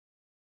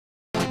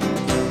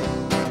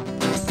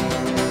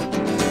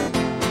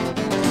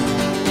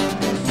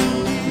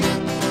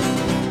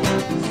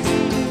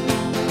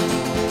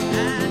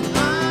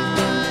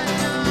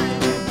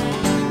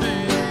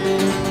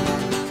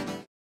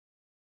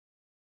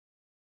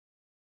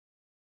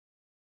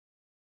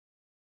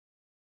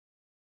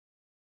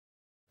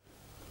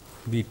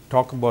we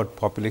talk about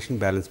population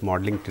balance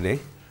modeling today.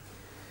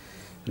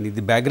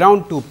 The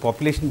background to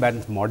population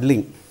balance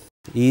modeling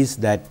is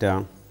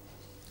that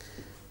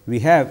we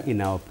have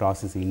in our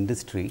process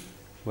industry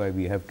where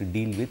we have to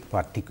deal with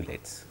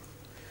particulates.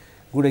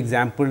 Good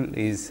example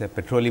is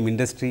petroleum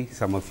industry.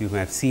 Some of you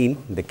have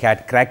seen the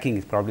cat cracking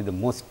is probably the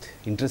most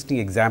interesting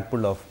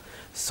example of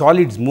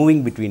solids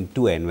moving between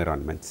two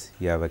environments.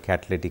 You have a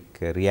catalytic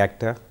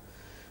reactor,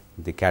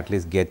 the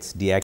catalyst gets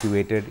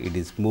deactivated, it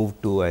is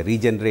moved to a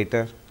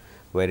regenerator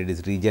where it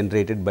is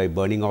regenerated by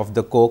burning off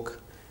the coke,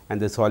 and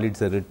the solids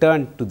are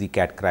returned to the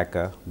cat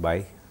cracker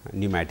by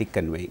pneumatic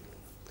conveying.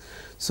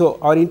 So,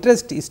 our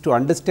interest is to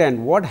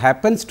understand what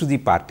happens to the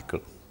particle,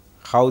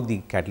 how the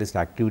catalyst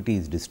activity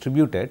is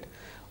distributed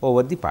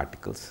over the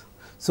particles.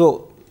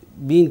 So,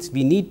 means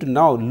we need to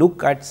now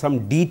look at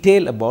some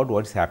detail about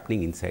what is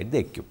happening inside the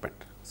equipment.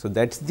 So,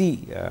 that is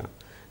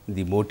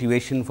the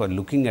motivation for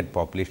looking at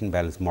population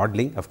balance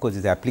modeling. Of course,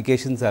 these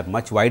applications are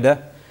much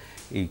wider.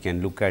 You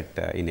can look at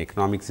in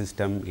economic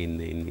system,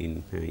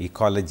 in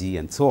ecology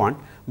and so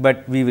on,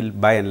 but we will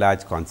by and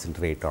large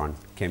concentrate on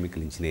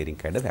chemical engineering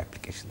kind of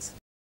applications.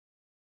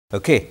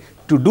 Okay.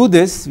 To do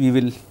this, we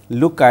will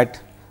look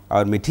at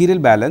our material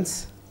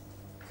balance,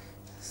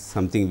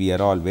 something we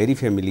are all very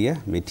familiar,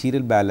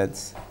 material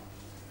balance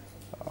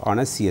on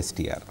a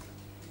CSTR,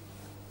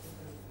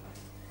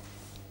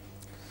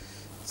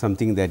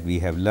 something that we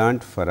have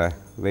learned for a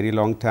very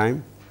long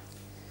time.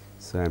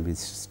 So, I will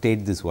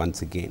state this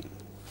once again.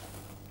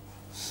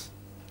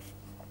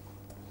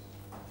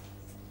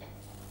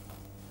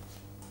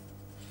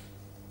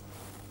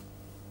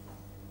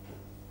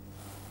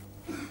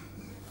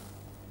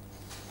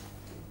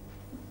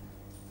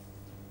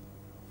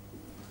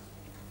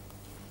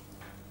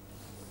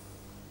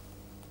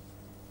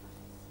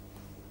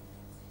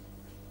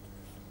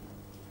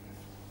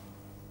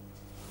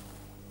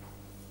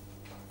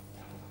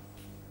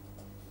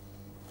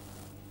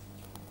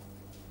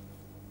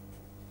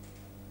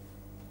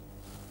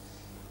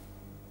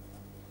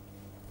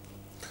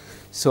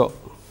 So,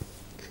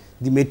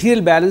 the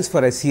material balance for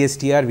a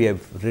CSTR we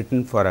have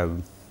written for a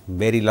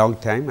very long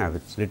time. I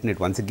have written it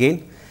once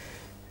again: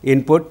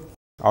 input,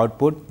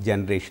 output,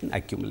 generation,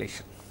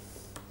 accumulation.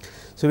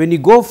 So, when you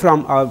go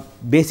from our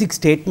basic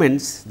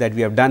statements that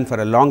we have done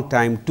for a long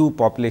time to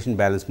population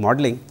balance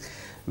modeling,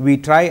 we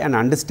try and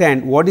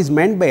understand what is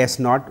meant by S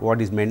naught,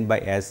 what is meant by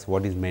S,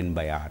 what is meant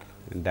by R.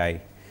 And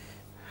I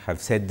have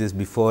said this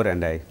before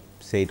and I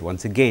say it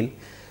once again.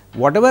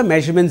 Whatever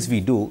measurements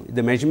we do,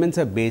 the measurements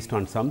are based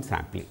on some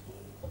sampling.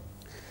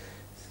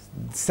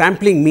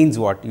 Sampling means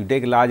what? You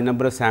take a large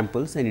number of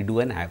samples and you do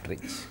an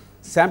average.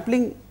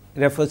 Sampling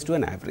refers to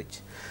an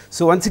average.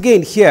 So, once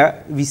again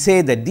here we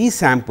say that these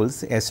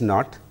samples S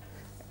naught,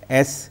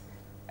 S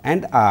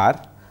and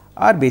R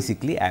are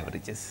basically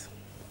averages.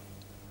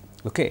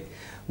 Okay.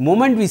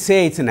 Moment we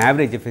say it is an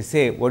average, if I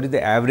say what is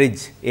the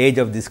average age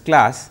of this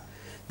class,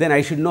 then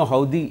I should know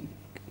how the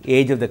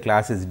age of the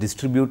class is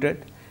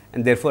distributed,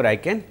 and therefore, I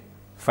can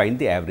find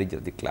the average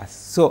of the class.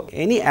 So,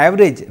 any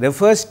average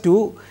refers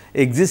to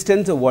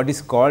existence of what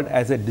is called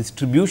as a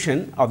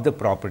distribution of the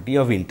property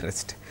of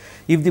interest.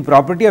 If the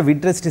property of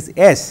interest is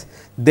S,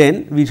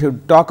 then we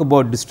should talk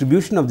about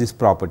distribution of this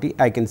property.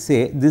 I can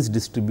say this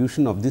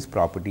distribution of this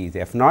property is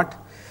F naught,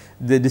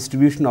 the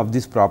distribution of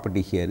this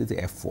property here is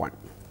F 1.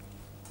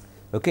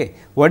 Okay.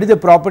 What is the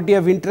property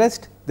of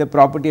interest? The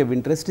property of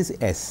interest is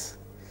S.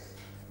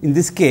 In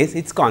this case,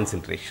 it is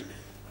concentration.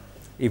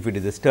 If it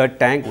is a stirred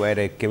tank where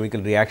a chemical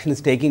reaction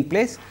is taking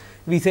place,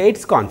 we say it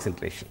is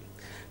concentration.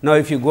 Now,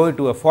 if you go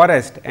to a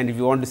forest and if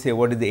you want to say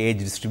what is the age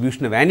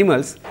distribution of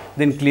animals,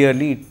 then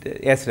clearly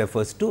S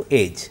refers to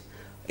age.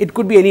 It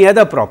could be any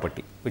other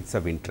property which is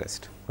of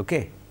interest.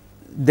 Okay.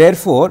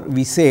 Therefore,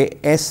 we say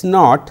S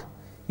naught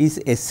is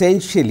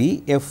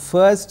essentially a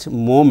first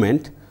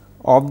moment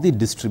of the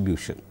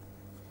distribution.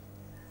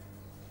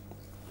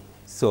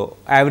 So,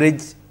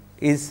 average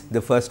is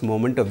the first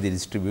moment of the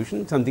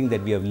distribution, something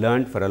that we have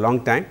learned for a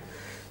long time.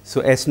 So,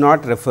 S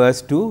naught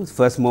refers to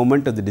first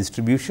moment of the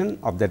distribution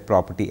of that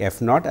property F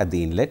naught at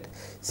the inlet.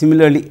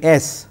 Similarly,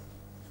 S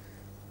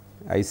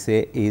I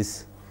say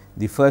is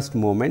the first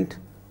moment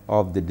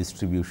of the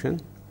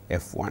distribution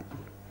F 1.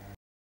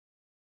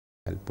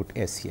 I will put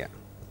S here,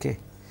 okay.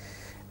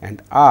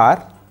 And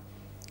R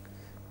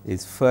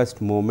is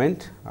first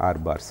moment R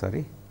bar,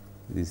 sorry,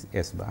 this is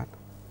S bar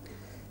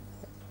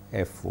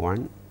F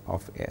 1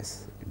 of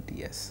S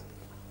ds.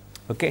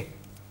 Okay.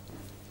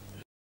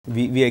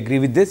 We agree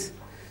with this.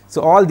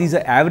 So, all these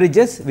are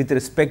averages with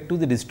respect to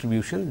the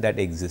distribution that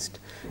exist.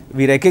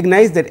 We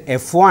recognize that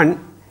F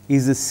 1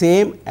 is the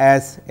same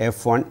as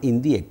F 1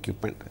 in the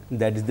equipment,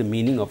 that is the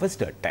meaning of a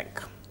stirred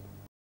tank.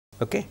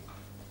 Okay.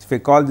 So, if I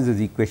call this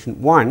as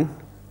equation 1,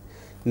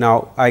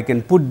 now I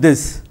can put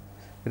this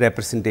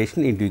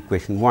representation into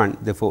equation 1.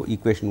 Therefore,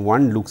 equation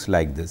 1 looks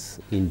like this: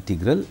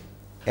 integral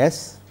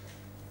S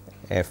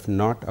F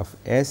naught of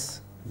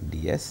S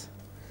ds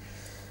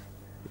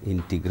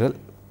integral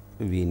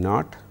V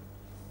naught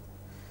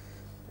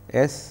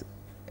S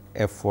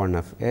f 1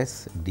 of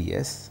S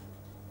ds.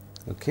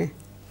 Okay.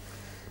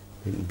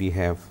 then we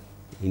have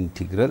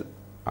integral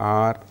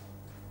r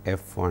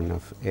f1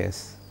 of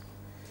s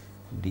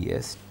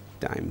ds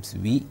times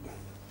v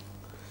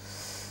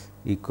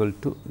equal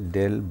to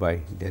del by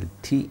del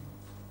t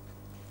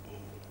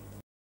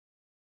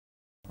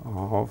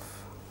of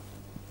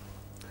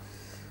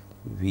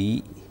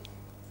v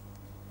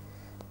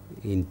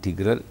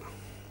integral,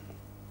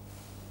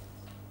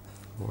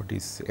 what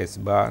is s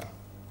bar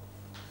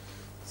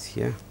is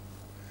here,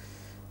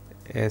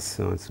 s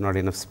it is not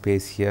enough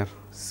space here.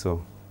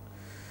 So,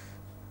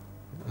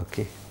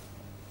 okay.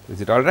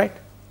 Is it all right?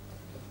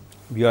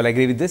 We all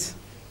agree with this?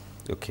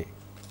 Okay.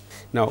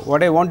 Now,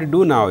 what I want to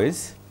do now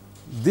is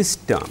this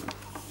term,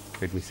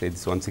 let me say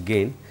this once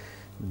again,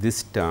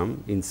 this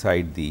term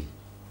inside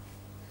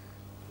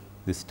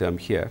this term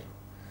here,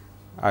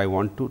 I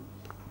want to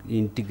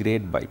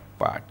integrate by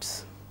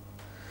parts.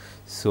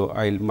 So,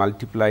 I will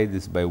multiply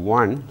this by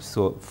 1.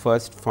 So,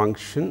 first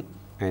function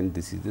and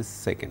this is the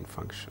second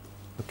function.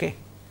 Okay.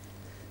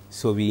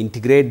 So, we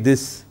integrate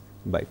this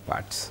by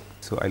parts.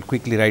 So, I will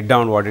quickly write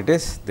down what it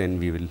is, then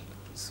we will.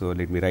 So,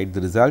 let me write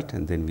the result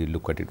and then we will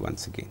look at it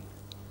once again.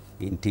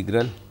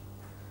 Integral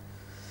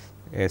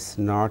s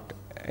naught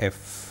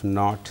f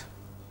naught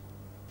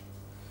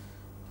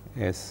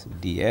s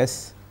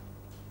ds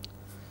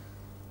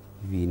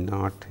v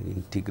naught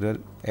integral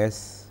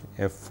s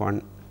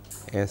f1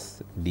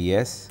 s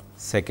ds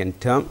second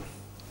term.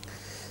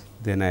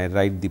 Then I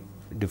write the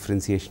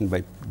differentiation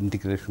by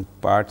integration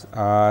parts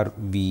r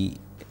v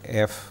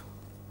f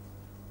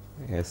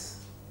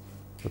s,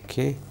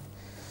 okay,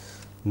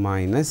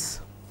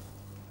 minus,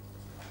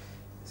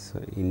 so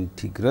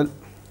integral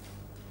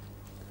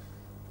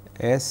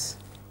s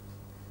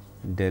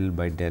del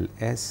by del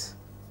s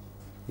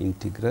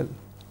integral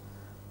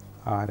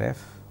r f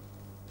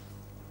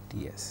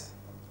ds,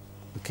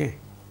 okay,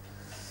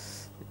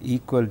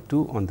 equal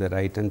to on the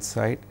right hand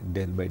side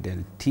del by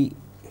del t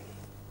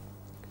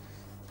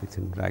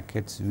within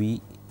brackets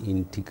v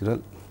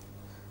integral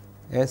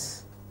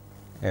s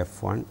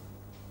f1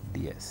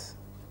 ds.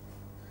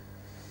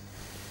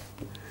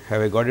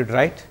 Have I got it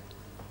right?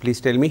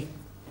 Please tell me.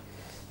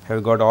 Have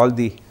I got all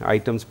the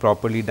items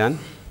properly done?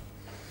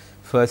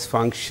 First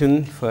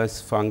function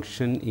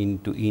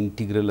into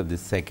integral of the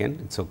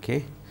second, it is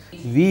okay.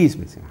 V is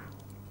missing.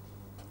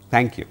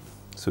 Thank you.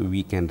 So,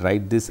 we can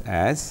write this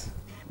as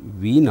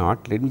V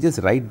naught, let me just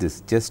write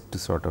this just to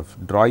sort of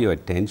draw your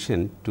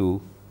attention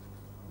to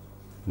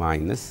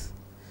minus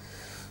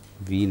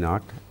V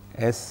naught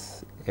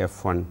S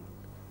F1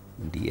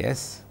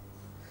 ds.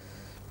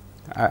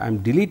 I am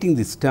deleting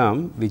this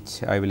term,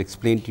 which I will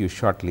explain to you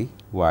shortly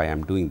why I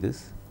am doing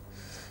this.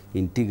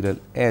 Integral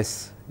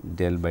S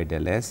del by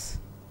del S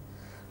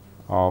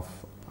of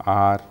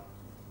R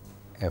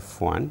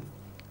F1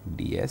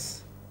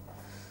 ds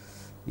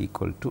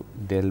equal to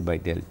del by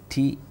del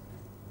t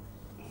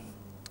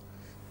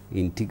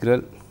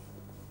integral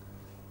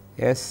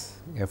S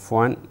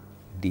F1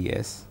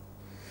 ds.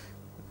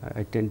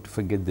 I tend to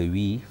forget the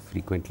V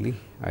frequently.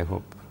 I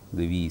hope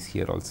the V is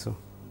here also.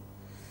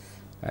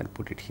 I will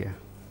put it here.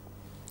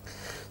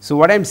 So,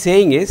 what I am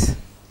saying is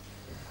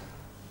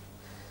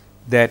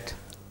that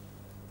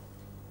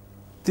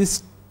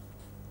this,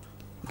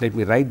 let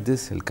me write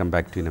this, I will come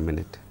back to you in a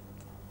minute.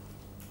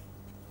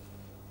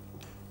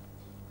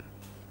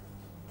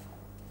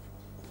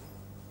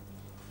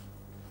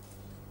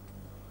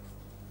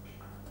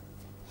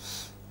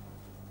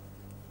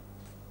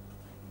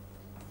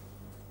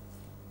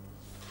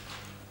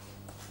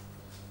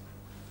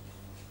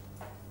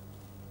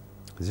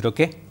 Is it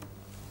okay?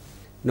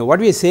 Now, what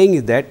we are saying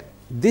is that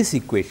this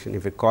equation,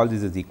 if I call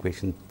this as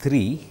equation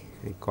 3,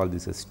 I call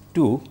this as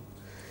 2,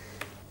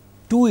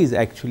 2 is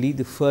actually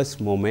the first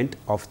moment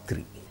of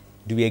 3.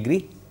 Do we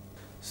agree?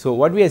 So,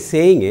 what we are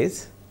saying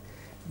is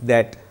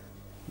that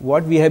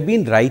what we have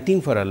been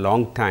writing for a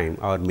long time,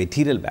 our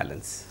material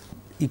balance,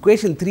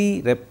 equation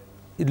 3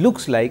 it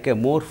looks like a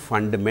more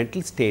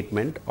fundamental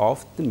statement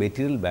of the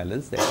material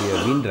balance that we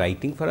have been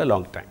writing for a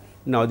long time.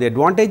 Now, the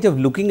advantage of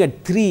looking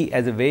at 3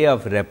 as a way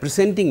of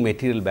representing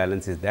material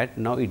balance is that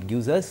now it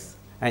gives us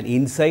an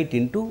insight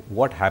into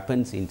what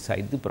happens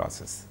inside the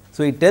process.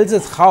 So, it tells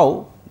us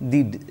how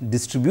the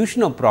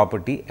distribution of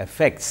property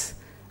affects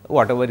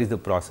whatever is the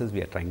process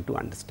we are trying to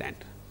understand.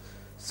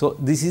 So,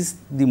 this is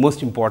the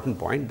most important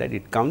point, that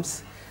it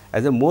comes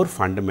as a more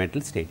fundamental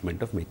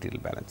statement of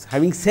material balance.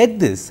 Having said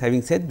this,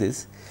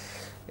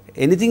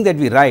 anything that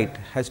we write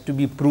has to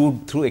be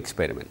proved through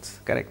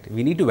experiments, correct?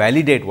 We need to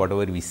validate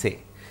whatever we say.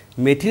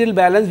 Material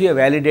balance we have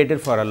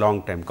validated for a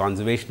long time,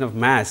 conservation of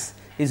mass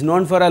is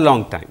known for a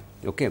long time,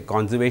 okay.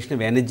 Conservation of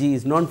energy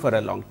is known for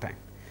a long time,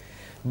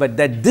 but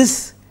that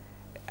this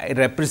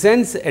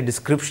represents a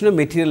description of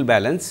material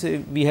balance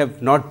we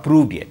have not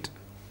proved yet.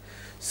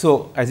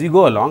 So, as we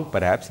go along,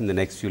 perhaps in the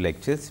next few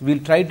lectures, we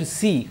will try to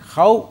see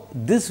how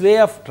this way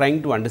of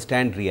trying to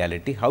understand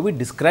reality, how it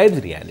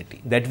describes reality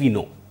that we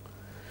know.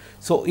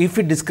 So, if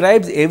it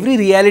describes every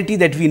reality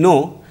that we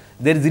know,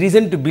 there is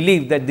reason to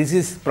believe that this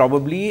is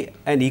probably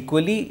an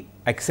equally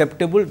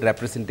acceptable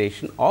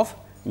representation of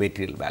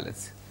material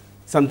balance.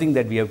 something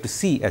that we have to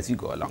see as you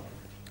go along.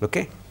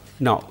 Okay.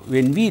 Now,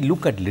 when we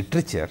look at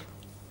literature,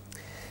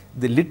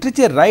 the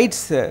literature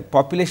writes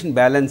population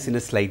balance in a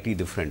slightly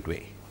different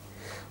way.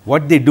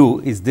 What they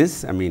do is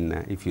this, I mean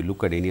if you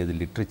look at any of the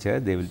literature,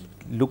 they will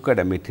look at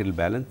a material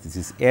balance, this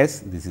is S,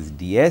 this is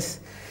ds,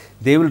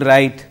 they will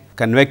write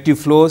convective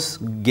flows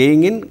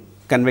going in,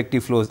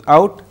 convective flows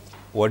out,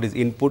 what is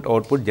input,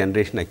 output,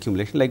 generation,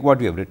 accumulation, like what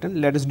we have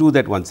written. Let us do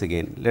that once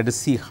again. Let us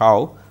see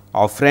how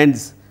our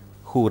friends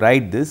who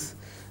write this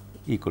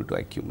equal to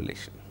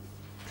accumulation.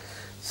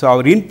 So,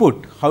 our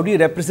input, how do you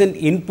represent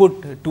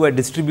input to a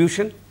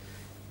distribution?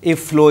 If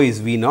flow is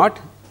V naught,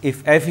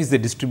 if f is the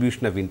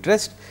distribution of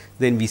interest,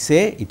 then we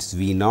say it is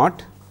V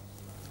naught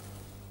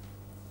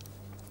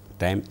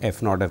times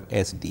f naught of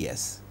S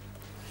ds.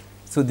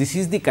 So, this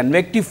is the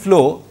convective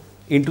flow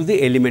into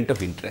the element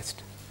of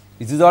interest.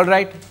 Is this all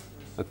right?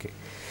 Okay.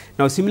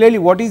 Now, similarly,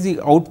 what is the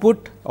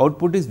output?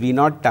 Output is V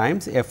naught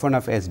times f 1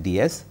 of S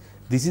ds.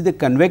 This is the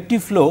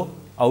convective flow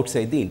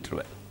outside the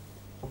interval.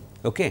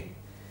 Okay.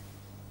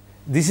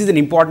 This is an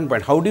important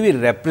point. How do we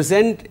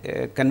represent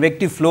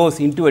convective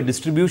flows into a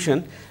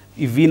distribution?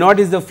 If V naught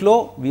is the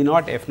flow, V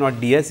naught f naught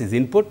ds is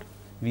input,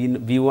 V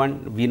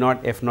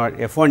naught f naught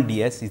f 1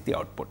 ds is the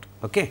output.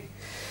 Okay.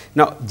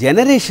 Now,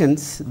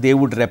 generations they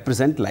would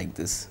represent like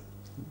this.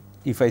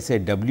 If I say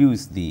W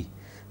is the,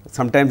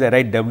 sometimes I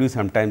write W,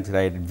 sometimes I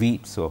write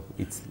V. So,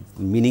 its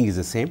meaning is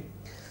the same.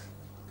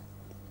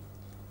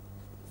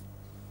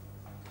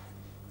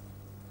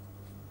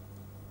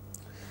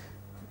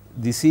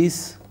 This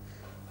is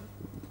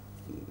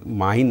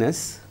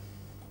minus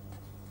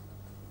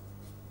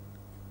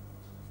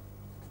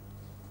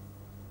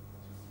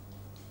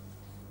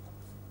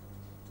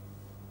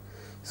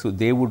so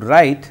they would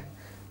write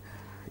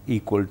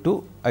equal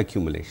to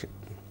accumulation.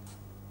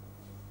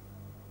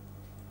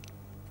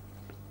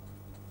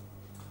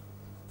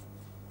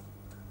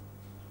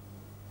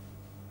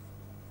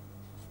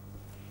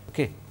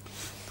 Okay.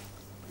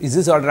 Is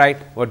this all right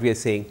what we are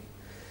saying?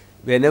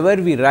 Whenever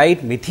we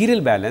write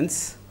material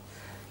balance,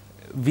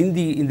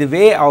 in the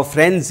way our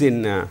friends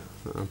in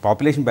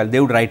population balance, they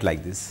would write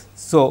like this.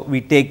 So, we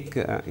take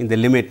in the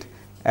limit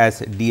as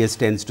ds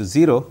tends to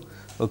 0,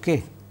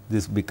 okay,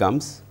 this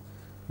becomes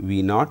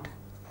V naught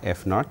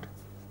f naught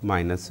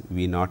minus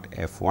V naught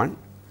f 1,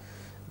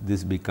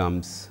 this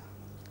becomes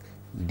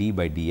d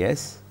by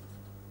ds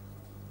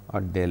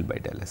or del by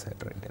del s, I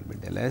write del by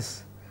del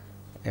s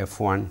f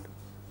 1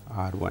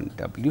 r 1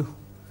 w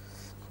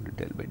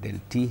del by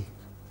del t,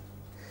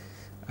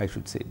 I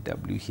should say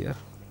w here,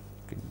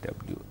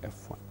 w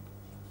f 1.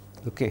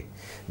 Okay.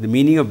 The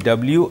meaning of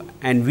W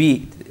and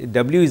V,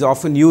 W is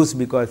often used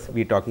because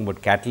we are talking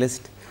about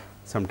catalyst,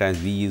 sometimes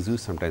V is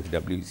used, sometimes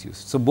W is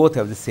used. So, both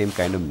have the same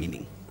kind of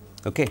meaning.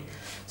 Okay.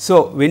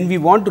 So, when we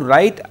want to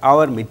write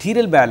our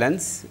material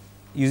balance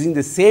using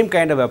the same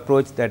kind of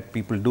approach that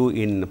people do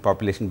in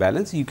population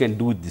balance, you can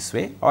do it this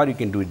way or you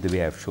can do it the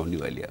way I have shown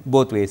you earlier.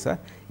 Both ways are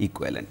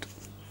equivalent.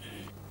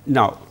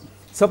 Now,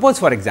 suppose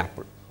for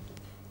example,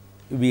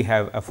 we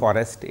have a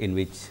forest in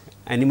which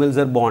animals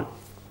are born,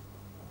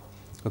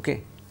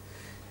 okay,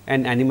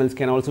 and animals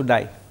can also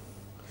die.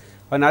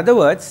 In other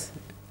words,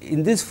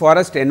 in this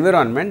forest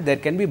environment there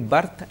can be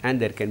birth and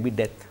there can be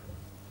death.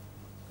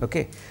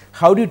 Okay.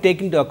 How do you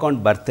take into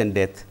account birth and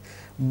death?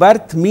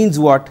 Birth means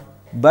what?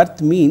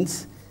 Birth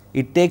means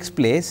it takes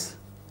place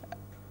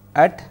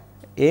at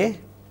a,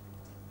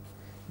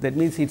 that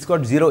means it has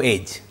got 0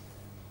 age.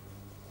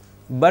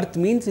 Birth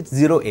means it is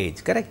 0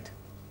 age, correct?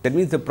 That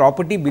means the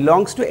property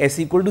belongs to S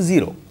equal to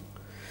 0.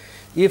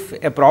 If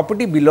a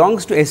property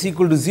belongs to S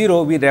equal to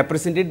 0, we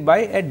represent it by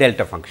a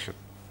delta function.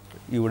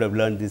 You would have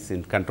learned this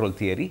in control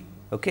theory,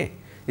 okay.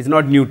 It is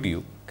not new to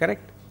you,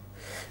 correct.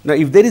 Now,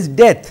 if there is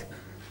death,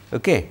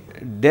 okay,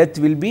 death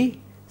will be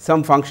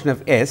some function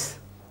of S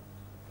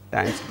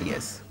times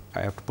ds.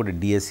 I have to put a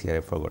ds here,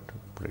 I forgot to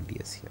put a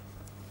ds here.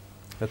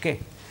 Okay.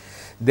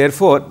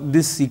 Therefore,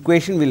 this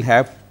equation will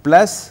have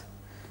plus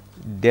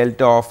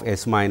delta of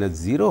S minus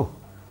 0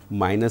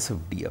 minus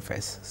of d of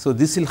S. So,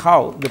 this is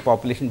how the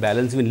population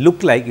balance will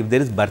look like if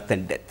there is birth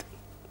and death.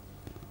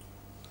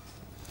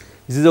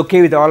 This is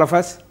okay with all of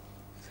us.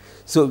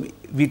 So,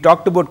 we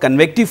talked about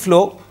convective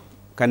flow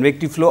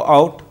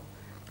out,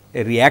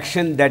 a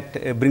reaction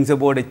that brings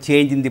about a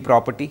change in the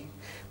property,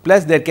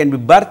 plus there can be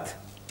birth.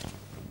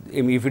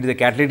 If it is a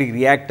catalytic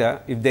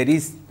reactor, if there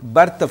is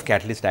birth of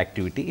catalyst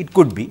activity, it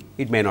could be,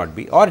 it may not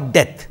be, or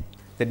death,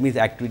 that means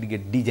activity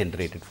gets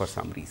degenerated for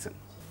some reason.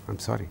 I am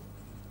sorry,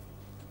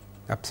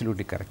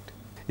 absolutely correct.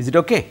 Is it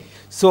okay?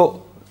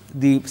 So,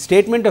 the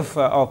statement of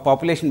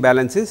population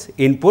balance is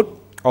input,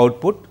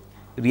 output,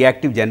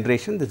 reactive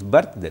generation, there is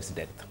birth, there is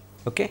death.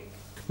 Okay.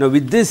 Now,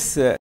 with this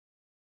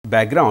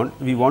background,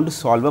 we want to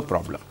solve a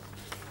problem.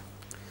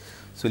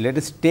 So, let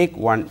us take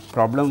one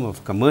problem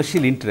of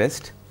commercial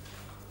interest.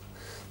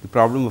 The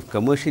problem of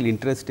commercial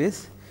interest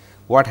is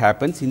what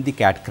happens in the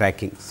cat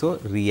cracking. So,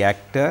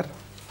 reactor,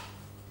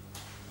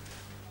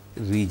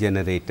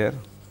 regenerator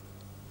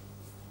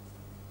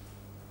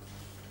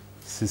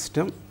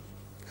system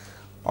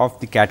of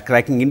the cat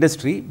cracking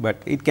industry, but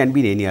it can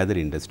be in any other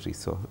industry.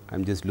 So, I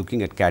am just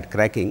looking at cat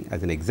cracking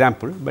as an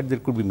example, but there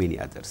could be many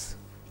others.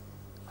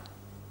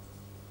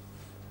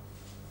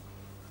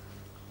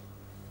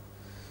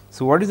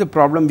 So, what is the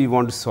problem we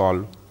want to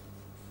solve?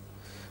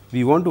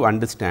 We want to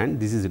understand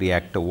this is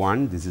reactor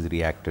 1, this is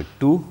reactor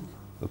 2,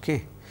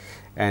 okay,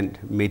 and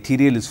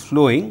material is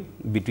flowing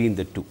between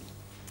the two.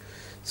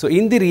 So,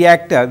 in the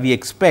reactor we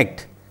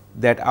expect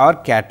that our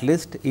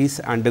catalyst is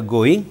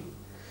undergoing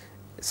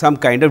some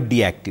kind of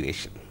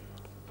deactivation.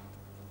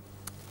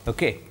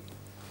 Okay.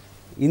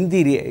 In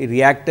the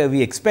reactor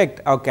we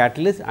expect our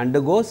catalyst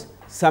undergoes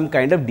some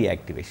kind of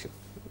deactivation,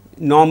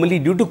 normally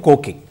due to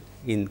coking.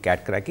 In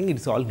cat cracking it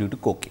is all due to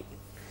coking.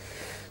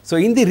 So,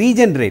 in the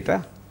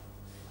regenerator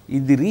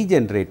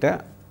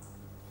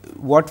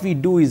what we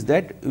do is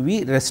that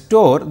we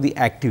restore the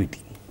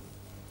activity.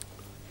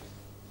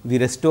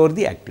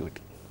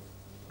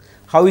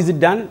 How is it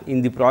done?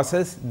 In the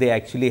process they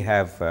actually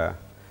have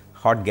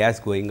hot gas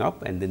going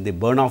up and then they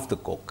burn off the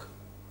coke.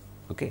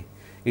 Okay.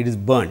 It is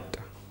burnt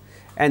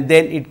and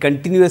then it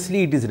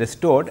continuously it is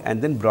restored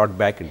and then brought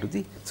back into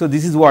the. So,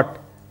 this is what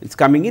it's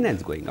coming in and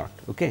it's going out.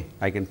 Okay.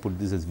 I can put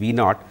this as V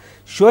naught,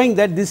 showing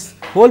that this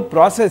whole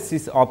process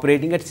is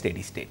operating at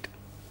steady state.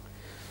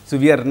 So,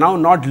 we are now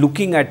not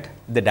looking at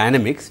the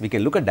dynamics, we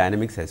can look at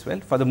dynamics as well.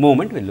 For the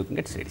moment we are looking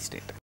at steady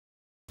state.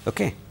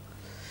 Okay.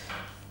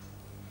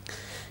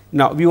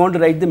 Now, we want to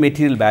write the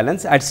material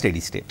balance at steady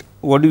state.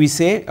 What do we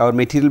say? Our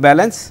material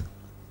balance?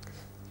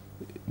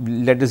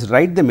 Let us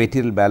write the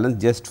material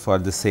balance just for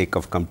the sake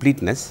of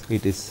completeness.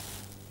 It is,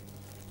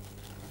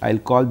 I will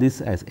call this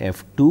as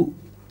F2,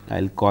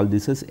 I will call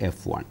this as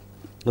F1.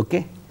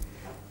 Okay.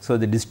 So,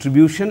 the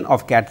distribution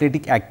of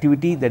catalytic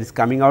activity that is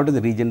coming out of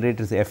the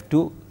regenerator is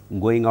F2,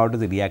 going out of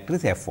the reactor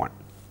is F1.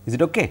 Is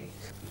it okay?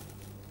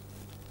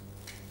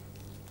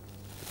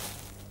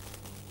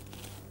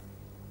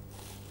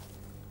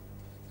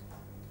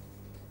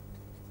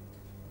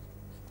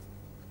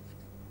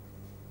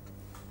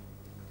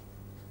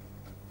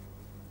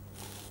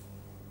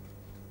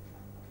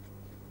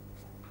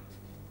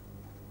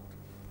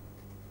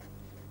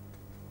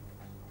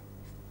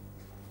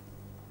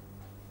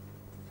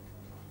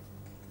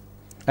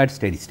 At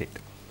steady state.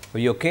 Are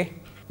you okay?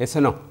 Yes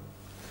or no?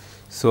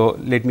 So,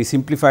 let me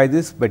simplify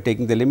this by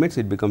taking the limits.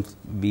 It becomes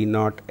V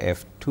naught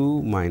F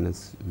 2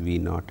 minus V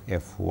naught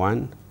F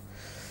 1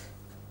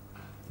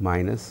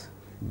 minus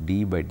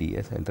d by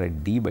ds. I will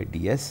write d by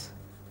ds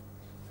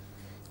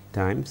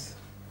times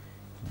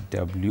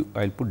W.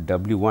 I will put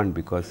W 1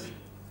 because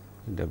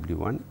W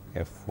 1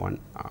 F 1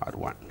 R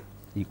 1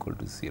 equal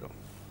to 0.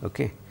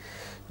 Okay.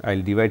 I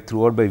will divide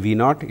throughout by V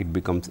naught. It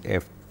becomes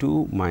F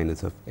 2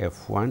 minus of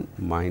F 1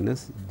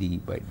 minus d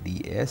by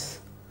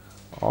ds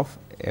of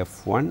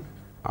F 1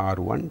 R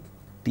 1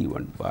 T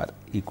 1 bar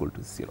equal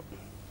to 0.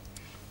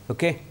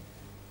 Okay.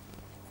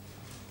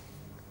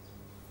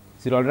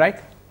 Is it all right?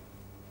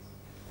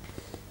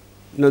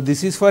 Now,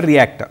 this is for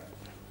reactor.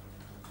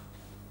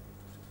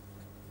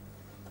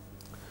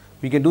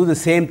 We can do the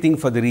same thing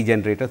for the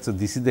regenerator. So,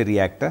 this is the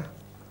reactor,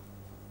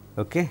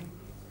 okay.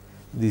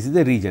 This is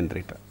the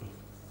regenerator.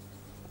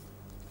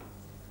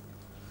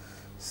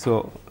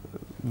 So,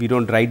 we do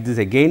not write this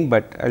again,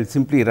 but I will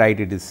simply write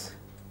it is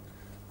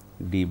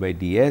d by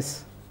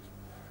ds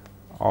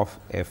of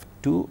F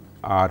 2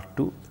 R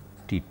 2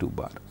 T 2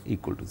 bar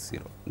equal to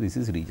 0. This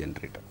is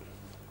regenerator.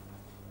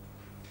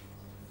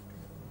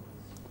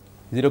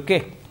 Is it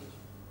okay?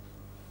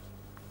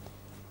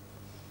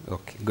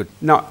 Okay, good.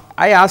 Now,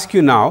 I ask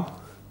you now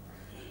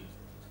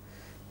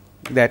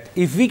that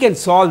if we can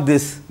solve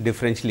this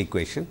differential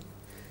equation,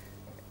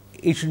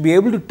 it should be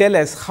able to tell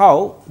us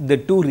how the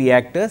two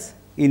reactors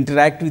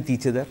interact with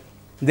each other.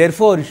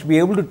 Therefore, it should be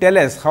able to tell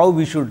us how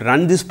we should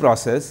run this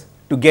process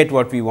to get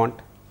what we want.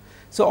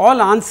 So,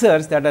 all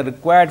answers that are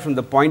required from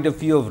the point of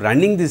view of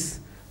running this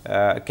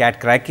cat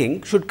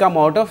cracking should come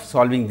out of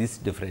solving this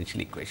differential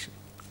equation,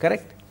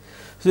 correct.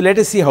 So, let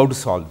us see how to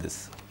solve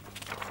this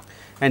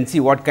and see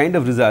what kind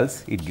of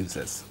results it gives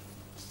us.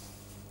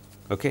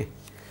 Okay.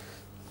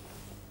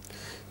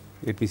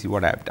 Let me see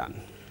what I have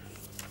done.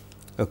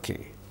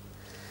 Okay.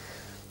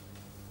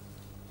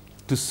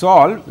 To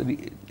solve,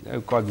 I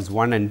will call this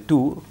 1 and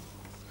 2,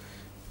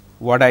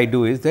 what I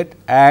do is that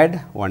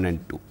add 1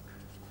 and 2.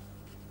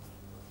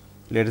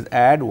 Let us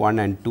add 1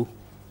 and 2.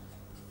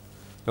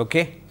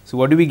 Okay. So,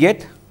 what do we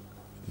get?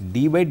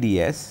 D by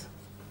ds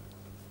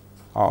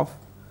of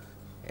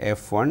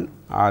F 1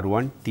 R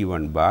 1 T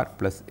 1 bar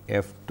plus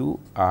F 2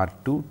 R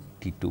 2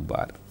 T 2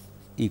 bar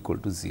equal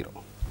to 0.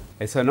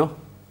 Yes or no?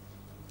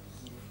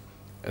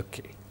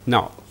 Okay.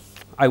 Now,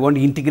 I want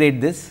to integrate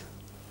this.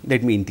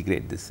 Let me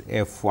integrate this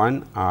F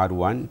 1 R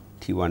 1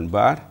 T 1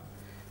 bar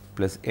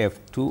plus F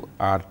 2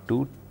 R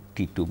 2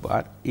 T 2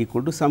 bar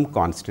equal to some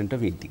constant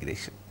of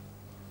integration.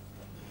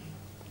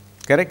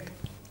 Correct?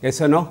 Yes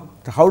or no?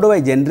 So, how do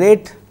I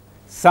generate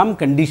some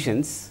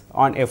conditions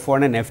on F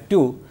 1 and F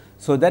 2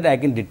 so that I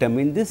can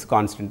determine this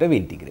constant of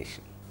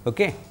integration?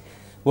 Okay.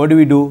 What do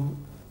we do?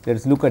 Let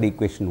us look at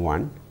equation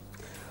 1.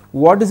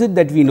 What is it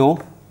that we know?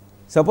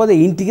 Suppose I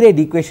integrate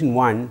equation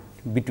 1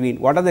 between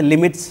what are the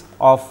limits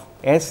of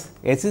S?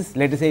 S is,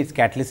 let us say, its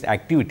catalyst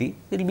activity,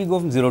 it will be go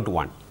from 0 to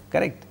 1,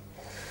 correct.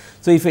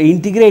 So, if I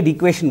integrate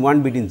equation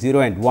 1 between 0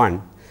 and 1,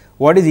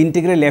 what is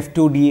integral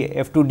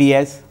F2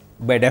 ds?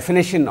 By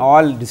definition,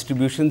 all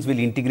distributions will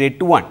integrate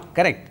to 1,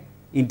 correct.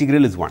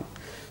 Integral is 1.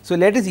 So,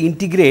 let us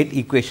integrate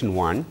equation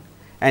 1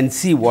 and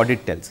see what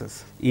it tells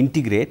us.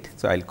 Integrate,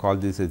 so I will call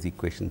this as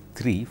equation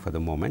 3 for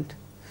the moment.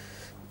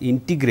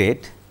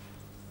 Integrate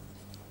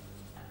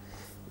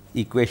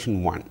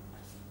equation 1.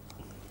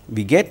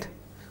 We get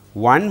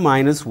 1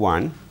 minus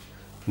 1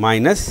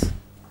 minus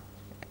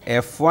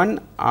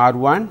F1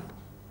 R1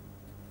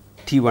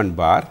 T1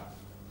 bar,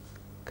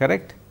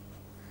 correct.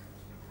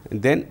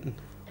 And then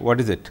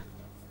what is it?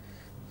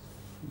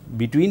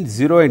 Between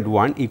 0 and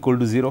 1 equal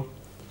to 0.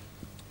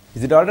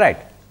 Is it all right?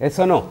 Yes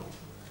or no?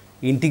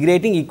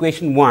 Integrating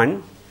equation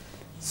 1.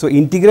 So,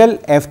 integral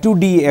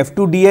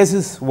F2 ds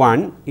is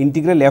 1,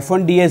 integral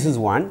F1 ds is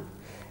 1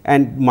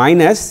 and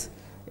minus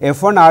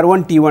F1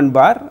 R1 T1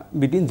 bar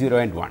between 0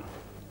 and 1.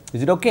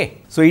 Is it okay?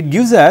 So, it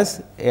gives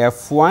us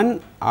F1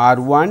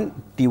 R1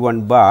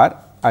 T1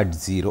 bar at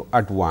 0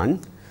 at 1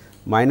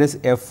 minus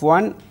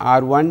F1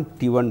 R1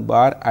 T1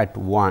 bar at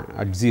 1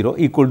 at 0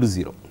 equal to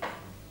 0.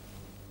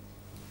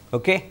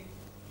 Okay.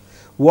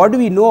 What do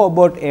we know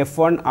about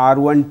F1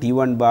 R1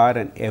 T1 bar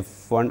and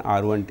F1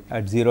 R1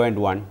 at 0 and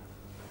 1?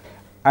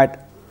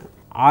 At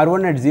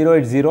R1 at 0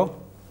 at 0.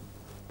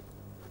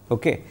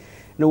 Okay.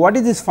 Now, what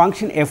is this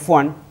function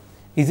F1?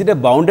 Is it a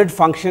bounded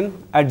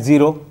function at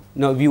 0?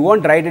 Now, we will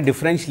not write a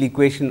differential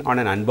equation on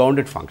an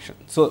unbounded function.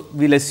 So,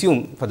 we will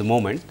assume for the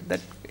moment that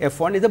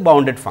F1 is a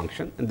bounded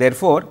function and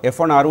therefore,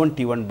 F1 R1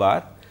 T1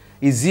 bar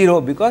is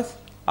 0 because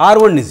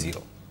R1 is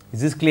 0.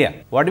 Is this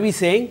clear? What are we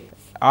saying?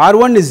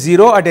 R1 is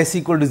 0 at S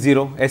equal to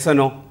 0, yes or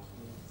no?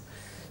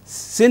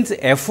 Since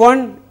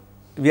F1,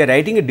 we are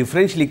writing a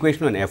differential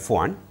equation on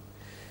F1.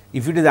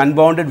 If it is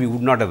unbounded, we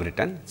would not have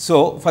written.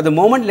 So, for the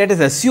moment, let us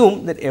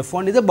assume that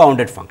F1 is a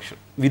bounded function.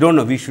 We do not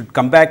know, we should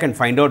come back and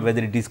find out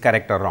whether it is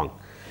correct or wrong.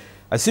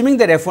 Assuming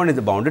that F1 is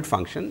a bounded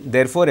function,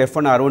 therefore,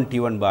 F1 R1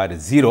 T1 bar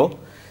is 0.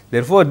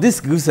 Therefore, this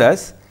gives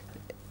us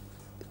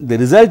the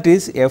result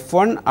is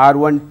F1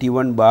 R1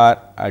 T1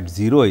 bar at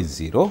 0 is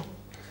 0,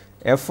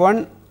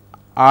 F1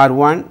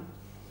 R1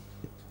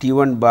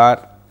 T1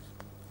 bar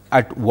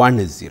at 1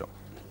 is 0.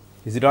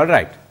 Is it all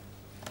right?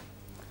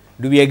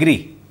 Do we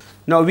agree?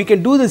 Now, we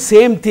can do the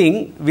same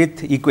thing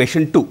with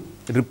equation 2,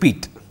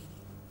 repeat.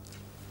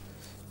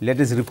 Let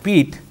us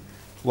repeat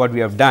what we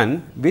have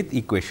done with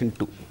equation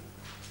 2.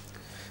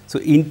 So,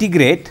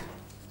 integrate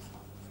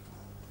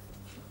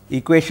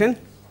equation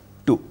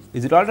 2,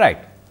 is it all right?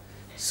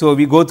 So,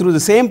 we go through the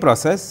same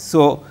process.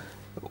 So,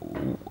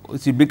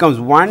 it becomes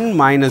 1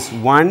 minus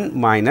 1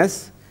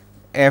 minus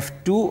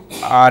F2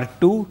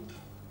 R2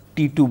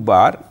 T2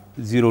 bar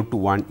 0 to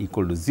 1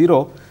 equal to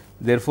 0.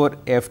 Therefore,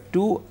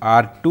 F2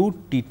 R2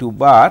 T2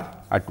 bar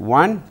at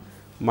 1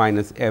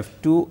 minus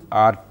F2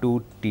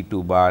 R2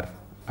 T2 bar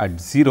at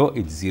 0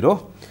 is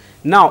 0.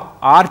 Now,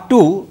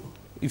 R2,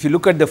 if you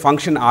look at the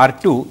function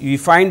R2, you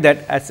find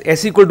that as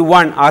S equal to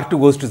 1, R2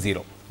 goes to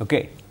 0.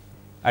 Okay.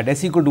 At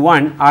S equal to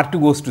 1,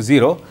 R2 goes to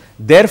 0.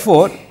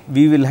 Therefore,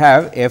 we will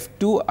have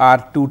F2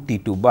 R2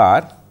 T2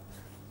 bar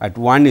at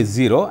 1 is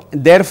 0.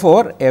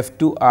 Therefore,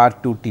 F2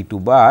 R2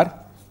 T2 bar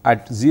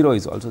at 0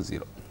 is also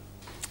 0.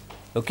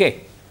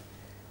 Okay.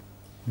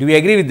 Do we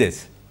agree with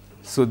this?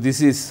 So, this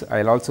is,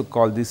 I will also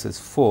call this as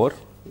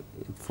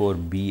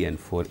 4B and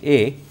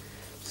 4A.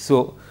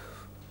 So,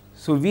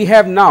 we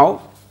have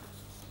now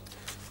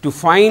to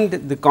find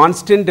the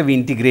constant of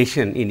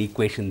integration in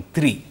equation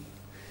 3.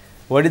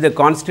 What is the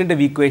constant of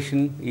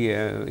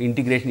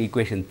integration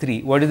equation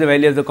 3? What is the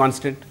value of the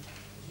constant?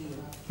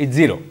 It is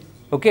 0.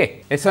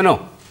 Okay. Yes or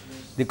no?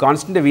 The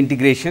constant of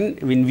integration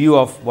in view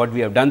of what we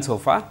have done so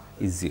far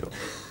is 0.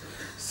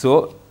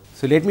 So,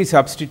 let me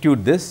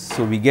substitute this.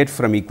 So, we get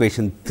from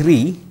equation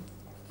 3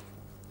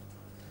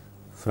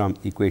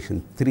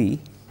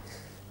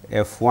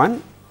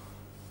 F1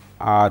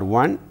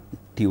 R1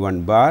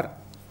 T1 bar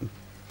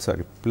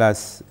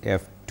plus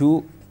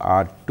F2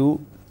 R2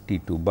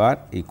 T2 bar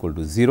equal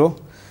to 0.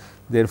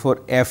 Therefore,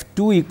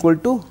 F2 equal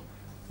to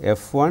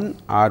F1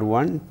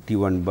 R1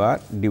 T1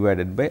 bar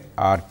divided by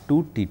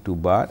R2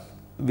 T2 bar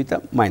with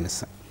a minus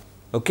sign.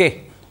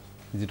 Okay.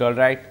 Is it all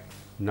right?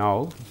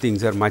 Now,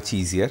 things are much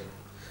easier.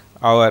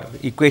 Our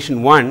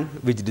equation 1,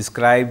 which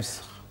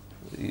describes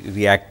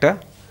reactor,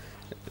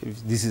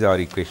 this is our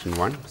equation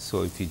 1.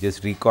 So, if you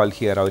just recall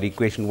here, our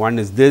equation 1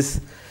 is this.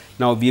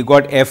 Now, we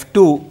got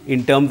F2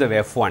 in terms of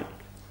F1.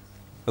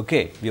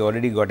 Okay, we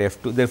already got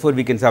F2. Therefore,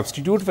 we can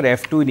substitute for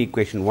F2 in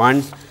equation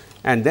 1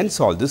 and then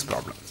solve this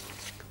problem.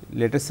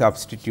 Let us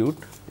substitute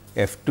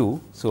F2.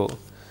 So,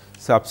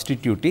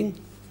 substituting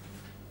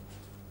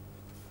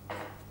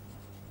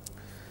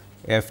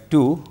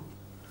F2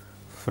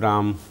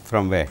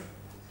 from where?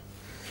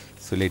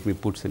 So, let me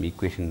put some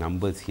equation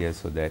numbers here,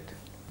 so that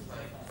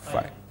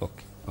 5.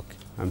 Okay.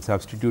 I am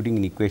substituting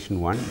in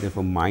equation 1,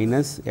 therefore,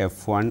 minus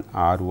F1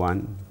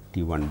 R1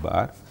 T1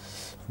 bar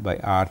by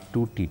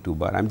R2 T2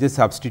 bar. I am just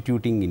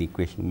substituting in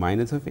equation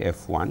minus of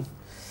F1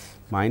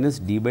 minus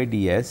d by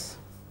ds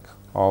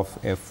of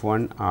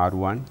F1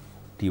 R1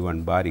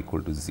 T1 bar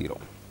equal to 0.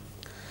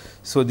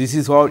 So, this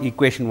is how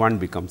equation 1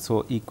 becomes.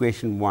 So,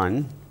 equation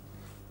 1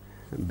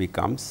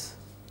 becomes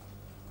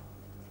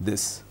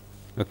this.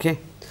 Okay.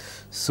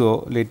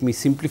 So, let me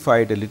simplify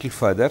it a little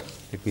further.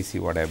 Let me see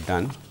what I have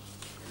done.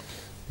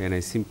 When I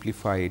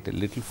simplify it a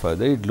little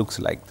further, it looks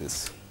like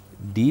this: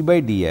 d by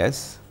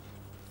ds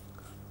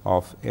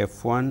of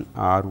F1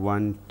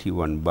 R1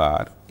 T1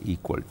 bar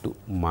equal to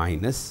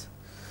minus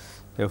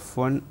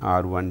F1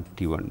 R1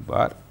 T1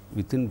 bar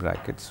within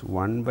brackets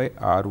 1 by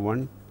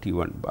R1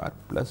 T1 bar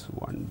plus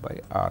 1 by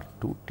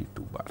R2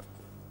 T2 bar.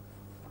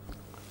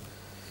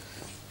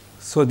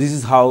 So, this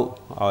is how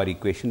our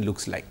equation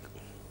looks like.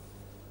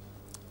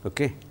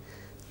 Okay.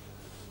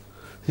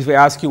 If I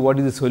ask you what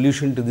is the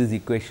solution to this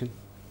equation,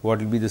 what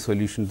will be the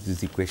solution to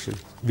this equation?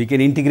 We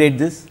can integrate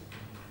this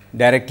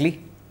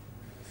directly,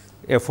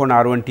 F1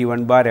 R1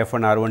 T1 bar,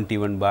 F1 R1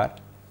 T1 bar.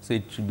 So,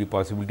 it should be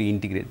possible to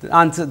integrate the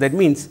answer. That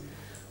means,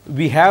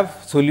 we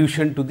have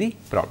solution to the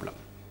problem,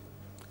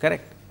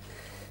 correct.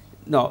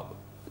 Now,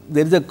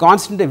 there is a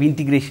constant of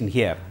integration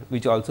here,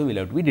 which also will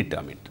have to be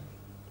determined.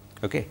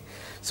 Okay.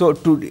 So,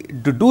 to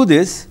do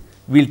this,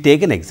 we will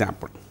take an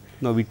example.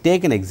 Now, we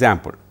take an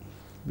example,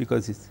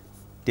 because it is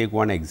take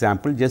one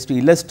example just to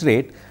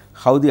illustrate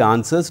how the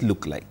answers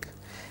look like.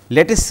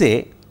 Let us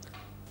say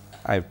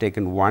I have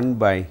taken 1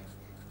 by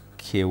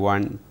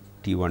K1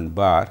 T1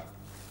 bar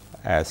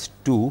as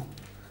 2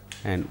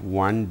 and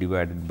 1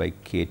 divided by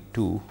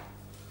K2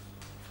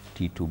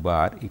 T2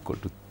 bar equal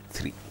to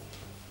 3.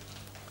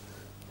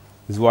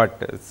 This is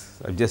what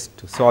I have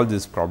just solved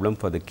this problem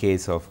for the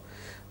case of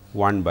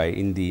 1 by,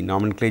 in the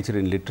nomenclature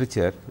in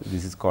literature,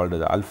 this is called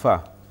as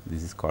alpha,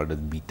 this is called as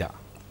beta.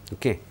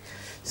 Okay.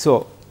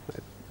 So,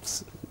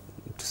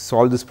 to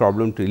solve this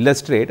problem, to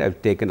illustrate, I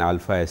have taken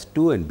alpha as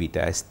 2 and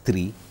beta as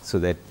 3. So,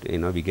 that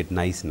we get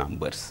nice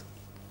numbers.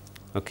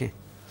 Okay.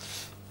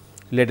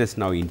 Let us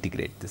now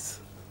integrate this.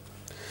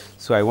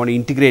 So, I want to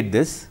integrate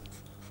this.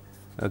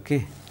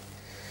 Okay.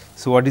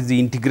 So, what is the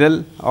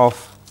integral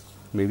of,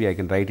 maybe I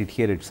can write it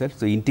here itself.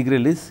 So,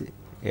 integral is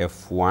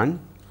F1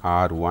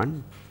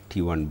 R1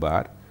 T1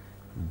 bar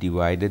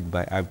divided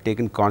by, I have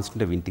taken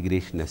constant of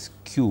integration as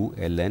q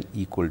ln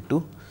equal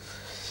to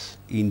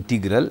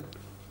integral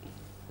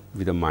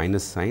with a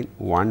minus sign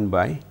 1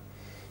 by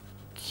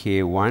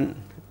K1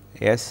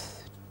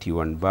 S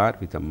T1 bar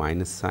with a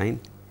minus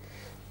sign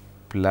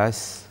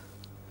plus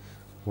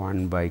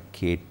 1 by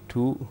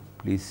K2,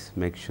 please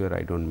make sure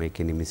I do not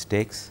make any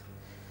mistakes.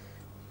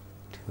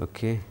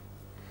 Okay.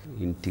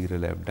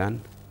 Integral I have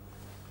done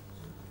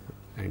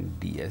and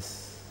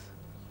ds.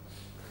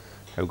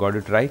 I have got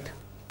it right,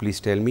 please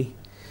tell me.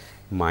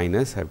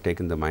 Minus, I have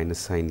taken the minus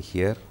sign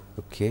here.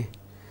 Okay.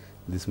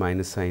 This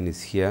minus sign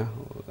is here,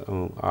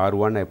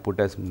 R1 I put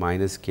as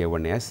minus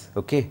K1S,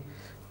 okay,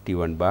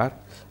 T1 bar,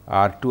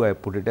 R2 I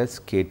put it as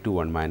K2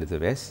 1 minus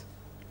of S,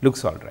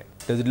 looks all right.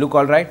 Does it look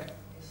all right?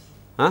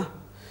 Huh?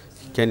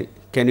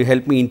 Can you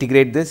help me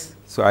integrate this?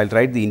 So, I will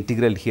write the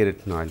integral here,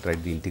 no, I will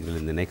write the integral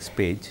in the next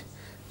page.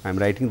 I am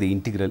writing the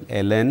integral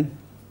ln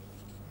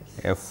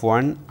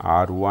F1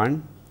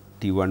 R1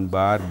 T1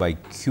 bar by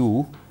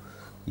Q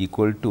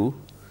equal to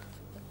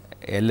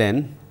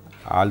ln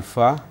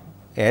alpha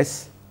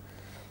S,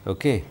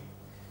 okay,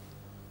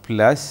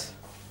 plus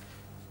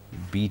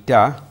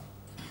beta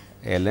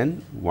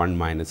ln 1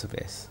 minus of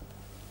S.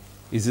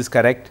 Is this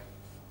correct?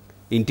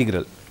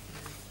 Integral.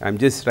 I am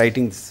just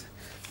writing this.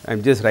 I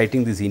am just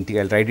writing this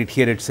integral. I will write it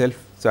here itself.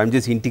 So, I am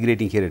just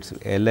integrating here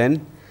itself.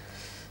 ln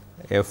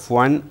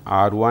F1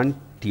 R1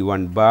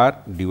 T1 bar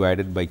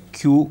divided by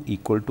Q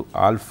equal to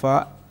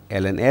alpha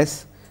ln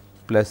S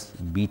plus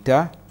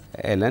beta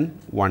ln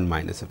 1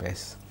 minus of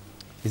S.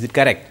 Is it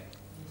correct?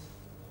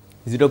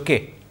 Is it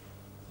okay?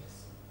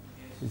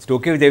 Is it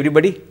okay with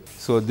everybody?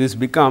 So, this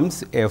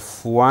becomes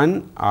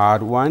F1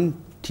 R1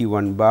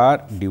 T1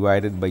 bar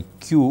divided by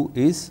Q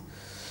is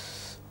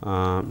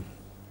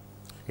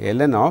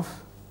ln of,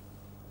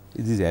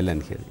 this is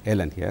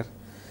ln here,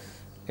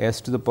 S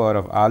to the power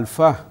of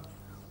alpha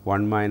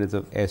 1 minus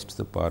of S to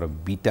the power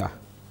of beta.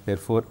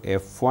 Therefore,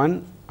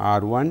 F1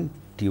 R1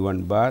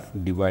 T1 bar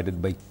divided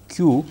by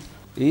Q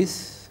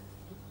is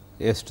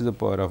S to the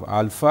power of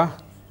alpha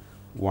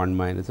 1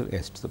 minus of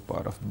S to the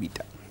power of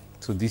beta.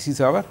 So, this is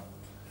our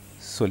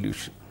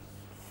solution.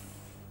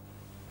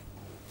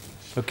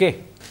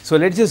 Okay. So,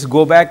 let us just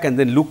go back and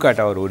then look at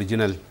our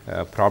original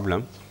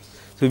problem.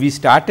 So, we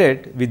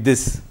started with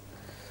this,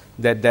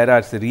 that there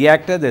is a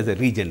reactor, there is a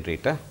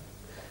regenerator,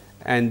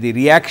 and the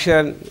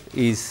reaction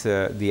is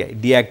the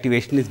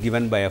deactivation is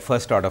given by a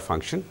first order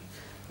function,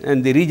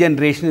 and the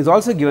regeneration is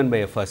also given by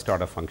a first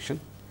order function.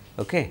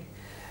 Okay.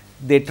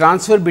 They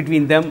transfer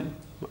between them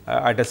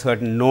at a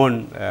certain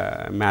known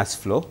mass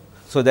flow.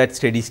 So, that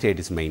steady state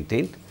is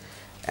maintained,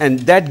 and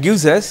that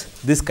gives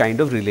us this kind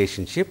of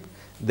relationship,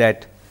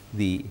 that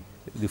the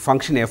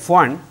function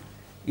f1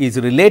 is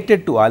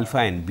related to alpha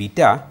and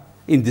beta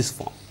in this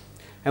form.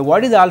 And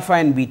what is alpha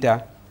and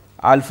beta?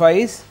 alpha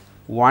is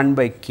 1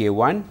 by k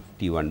 1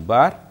 T 1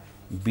 bar,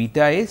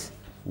 beta is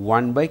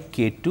 1 by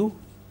k 2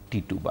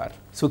 T 2 bar.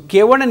 So,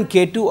 k 1 and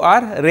k 2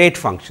 are rate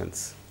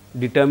functions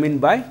determined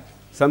by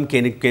some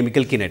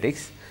chemical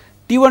kinetics.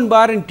 T 1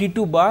 bar and T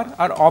 2 bar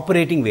are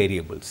operating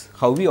variables,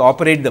 how we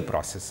operate the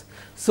process.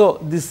 So,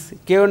 this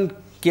k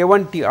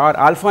 1 T or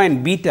alpha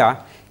and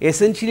beta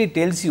essentially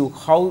tells you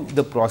how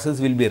the process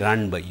will be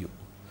run by you.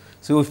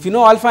 So, if you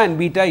know alpha and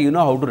beta, you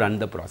know how to run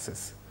the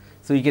process.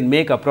 So, you can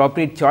make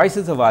appropriate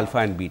choices of alpha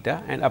and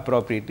beta and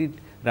appropriately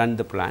run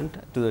the plant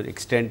to the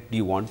extent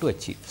you want to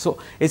achieve. So,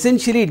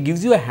 essentially it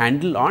gives you a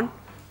handle on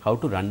how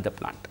to run the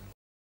plant.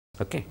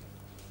 Okay.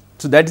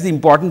 So, that is the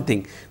important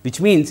thing, which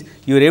means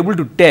you are able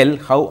to tell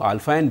how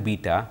alpha and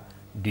beta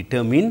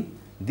determine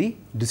the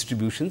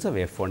distributions of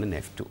F1 and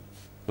F2.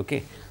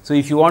 Okay. So,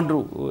 if you want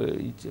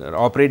to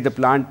operate the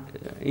plant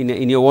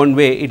in your own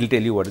way, it will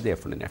tell you what is the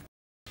F1 and F2.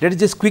 Let us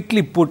just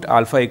quickly put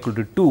alpha equal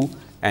to 2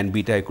 and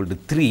beta equal to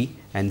 3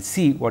 and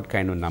see what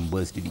kind of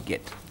numbers did we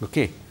get.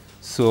 Okay.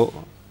 So,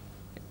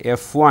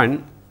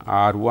 F1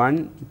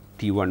 R1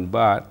 T1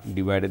 bar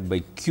divided by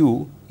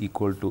Q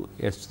equal to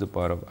s to the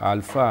power of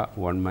alpha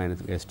 1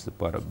 minus s to the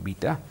power of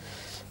beta,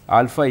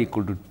 alpha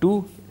equal to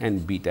 2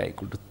 and beta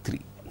equal to 3.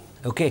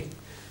 Okay.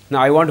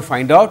 Now, I want to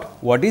find out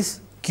what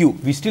is Q.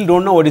 We still do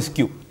not know what is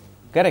Q,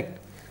 correct.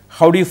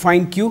 How do you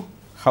find Q?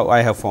 How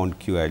I have found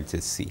Q, I will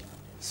just see.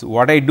 So,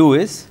 what I do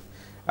is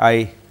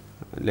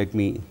let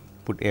me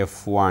put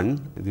F1,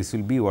 this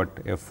will be what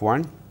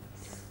F1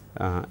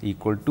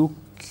 equal to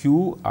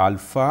Q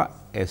alpha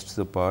s to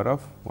the power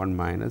of 1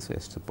 minus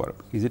s to the power of,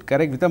 is it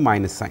correct, with a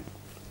minus sign,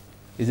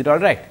 is it all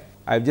right?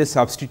 I have just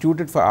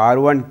substituted for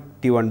R1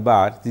 T1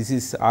 bar, this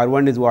is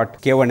R1 is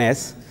what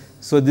K1S.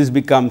 So, this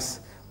becomes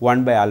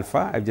 1 by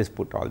alpha, I have just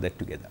put all that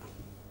together.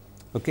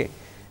 Okay.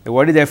 Now,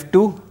 what is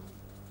F2?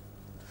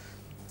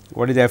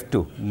 What is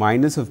F2?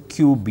 Minus of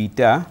Q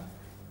beta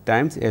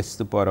times s to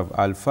the power of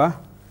alpha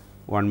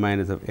 1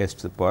 minus of s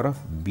to the power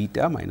of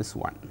beta minus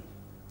 1.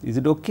 Is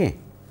it okay?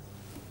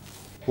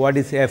 What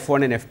is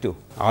F1 and F2?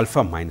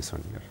 Alpha minus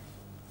 1 here.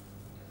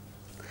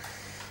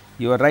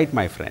 You are right,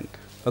 my friend.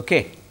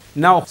 Okay.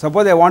 Now,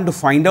 suppose I want to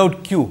find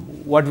out Q,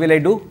 what will I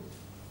do?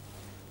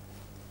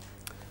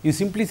 You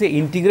simply say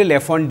integral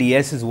F1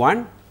 ds is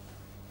 1.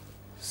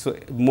 So,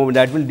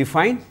 that will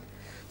define.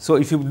 So,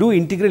 if you do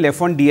integral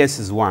F1 ds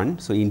is 1.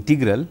 So,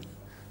 integral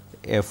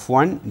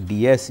F1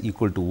 ds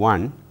equal to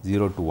 1,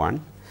 0 to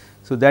 1.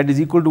 So, that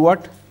is equal to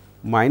what?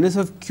 Minus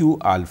of Q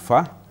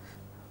alpha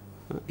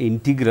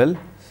integral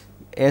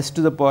s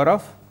to the power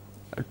of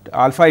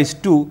alpha is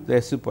 2, the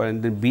s to the power,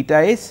 and then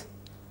beta is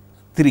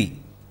 3,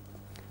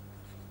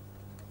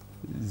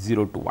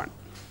 0 to 1.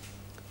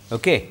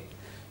 Okay.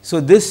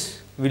 So,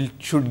 this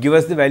should give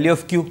us the value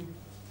of Q,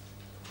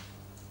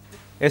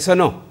 yes or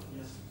no?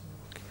 Yes.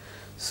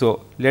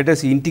 So, let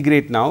us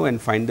integrate now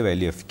and find the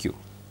value of Q.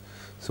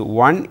 So,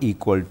 1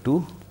 equal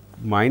to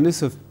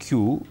minus of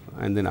Q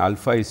and then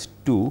alpha is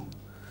 2,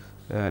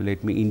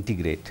 let me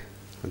integrate,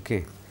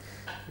 okay,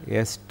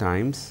 s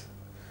times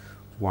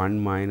 1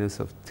 minus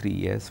of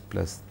 3 s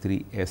plus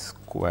 3 s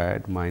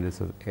squared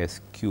minus of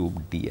s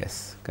cube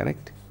ds,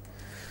 correct.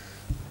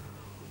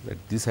 But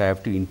this I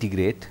have to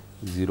integrate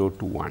 0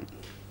 to 1,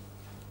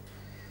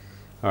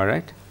 all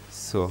right.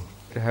 So,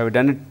 have I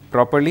done it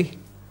properly,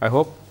 I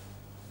hope.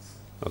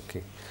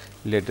 Okay.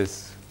 Let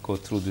us go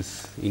through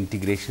this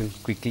integration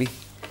quickly.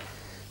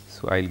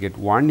 So, I will get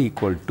 1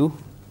 equal to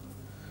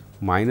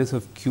minus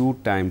of q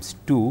times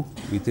 2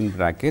 within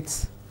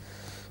brackets.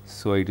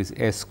 So, it is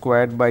s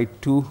squared by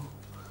 2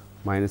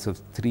 minus of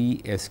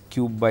 3 s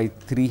cube by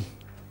 3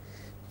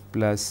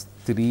 plus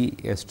 3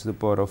 s to the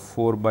power of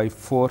 4 by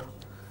 4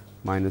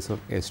 minus of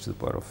s to the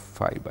power of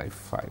 5 by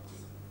 5.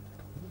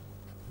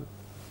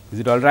 Is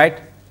it all right?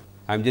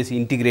 I am just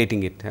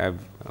integrating it.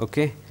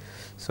 Okay.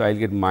 So, I will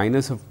get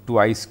minus of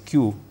twice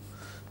q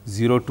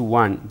 0 to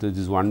 1, so this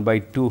is 1 by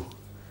 2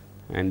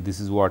 and this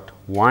is what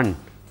 1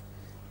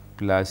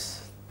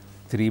 plus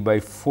 3 by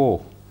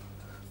 4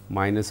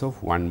 minus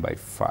of 1 by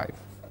 5,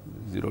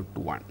 0 to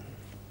 1.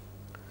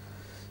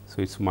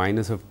 So, it is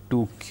minus of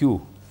 2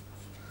 q.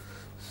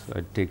 So,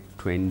 I take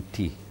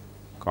 20,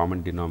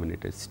 common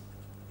denominator is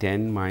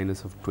 10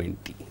 minus of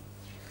 20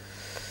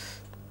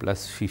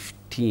 plus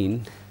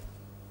 15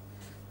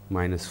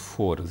 minus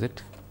 4, is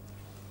it?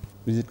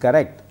 Is it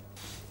correct?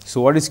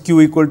 So, what is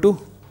q equal to?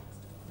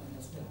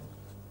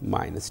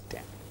 Minus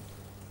 10.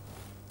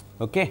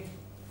 Okay.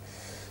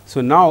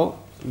 So, now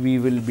we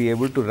will be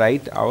able to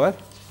write our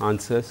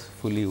answers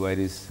fully. Where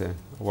is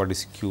what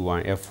is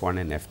q1, f1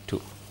 and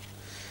f2?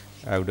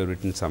 I would have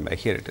written somewhere.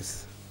 Here it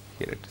is.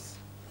 Here it is.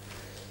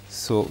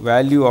 So,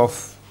 value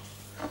of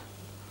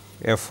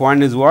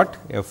f1 is what?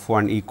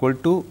 f1 equal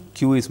to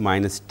q is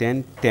minus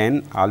 10,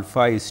 10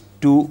 alpha is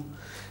 2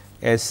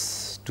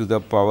 s to the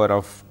power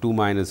of 2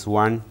 minus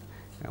 1,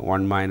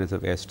 1 minus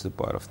of s to the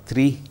power of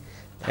 3,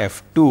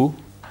 f2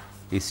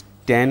 is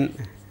 10,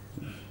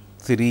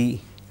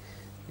 3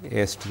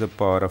 s to the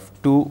power of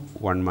 2,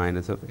 1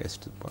 minus of s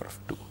to the power of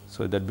 2.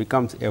 So, that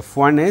becomes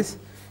f1 is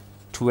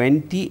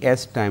 20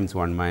 s times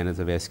 1 minus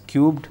of s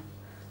cubed,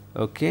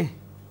 okay,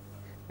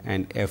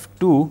 and F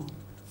 2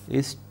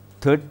 is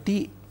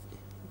 30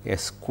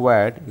 s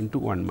squared into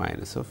 1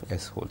 minus of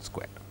s whole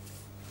squared.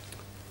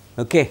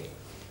 Okay.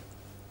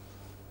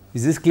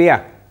 Is this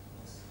clear?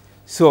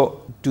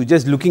 So, to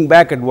just looking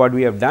back at what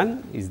we have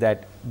done is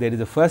that there is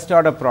a first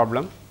order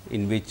problem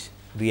in which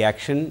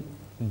reaction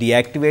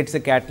deactivates the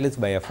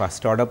catalyst by a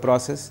first order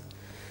process,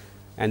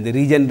 and the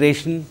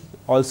regeneration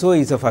also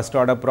is a first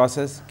order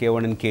process. K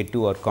 1 and K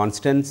 2 are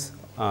constants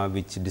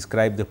which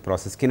describe the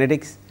process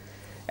kinetics,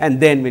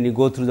 and then when you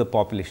go through the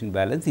population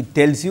balance, it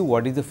tells you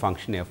what is the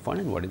function f 1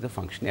 and what is the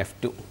function f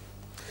 2.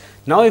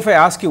 Now, if I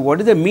ask you what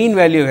is the mean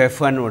value of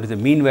f 1, what is the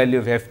mean value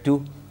of f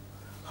 2,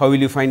 how will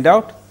you find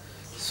out?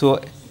 So,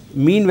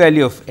 mean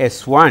value of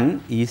S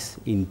 1 is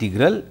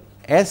integral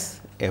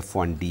S f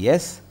 1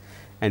 ds,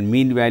 and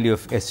mean value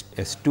of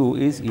S 2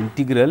 is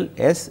integral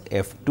S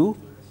f 2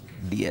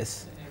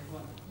 ds.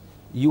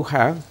 You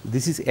have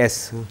this is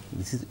S,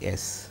 this is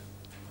S,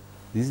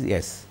 this is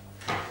S.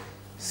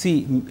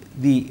 See,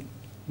 the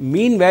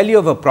mean value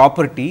of a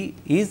property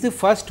is the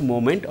first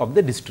moment of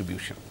the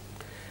distribution.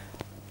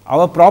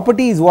 Our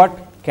property is what?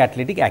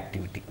 Catalytic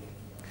activity,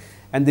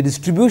 and the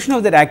distribution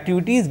of that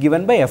activity is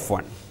given by F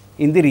 1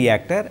 in the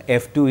reactor,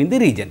 F 2 in the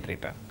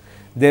regenerator.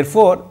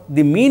 Therefore,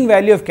 the mean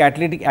value of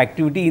catalytic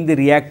activity in the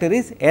reactor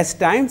is S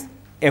times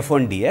F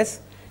 1 ds,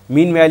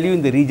 mean value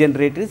in the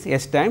regenerator is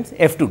S times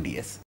F 2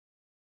 ds.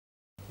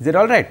 Is that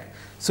all right?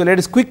 So, let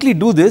us quickly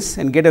do this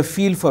and get a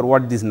feel for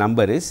what this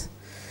number is.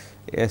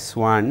 S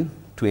 1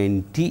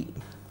 20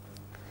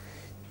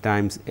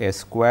 times S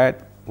squared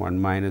 1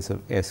 minus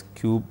of S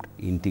cubed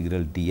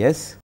integral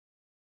ds.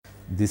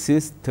 This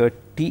is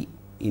 30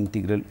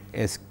 integral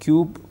S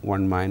cube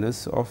 1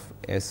 minus of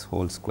S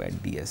whole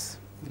squared ds.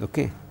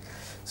 Okay.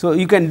 So,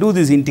 you can do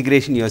this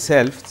integration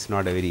yourself, it is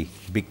not a very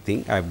big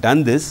thing. I have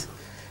done this,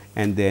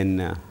 and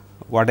then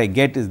what I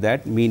get is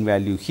that mean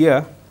value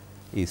here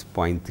is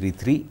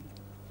 0.33,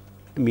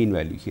 mean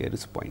value here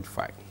is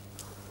 0.5.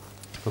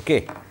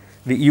 Okay.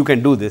 You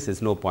can do this, there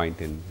is no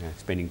point in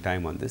spending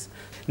time on this.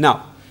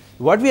 Now,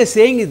 what we are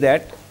saying is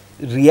that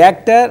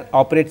reactor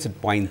operates at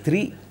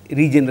 0.3,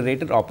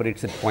 regenerator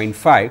operates at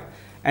 0.5,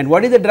 and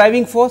what is the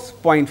driving force?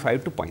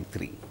 0.5 to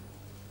 0.3.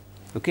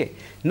 Okay.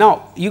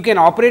 Now, you can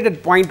operate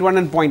at 0.1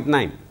 and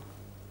 0.9.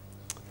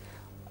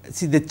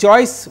 See, the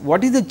choice,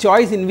 what is the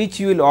choice in which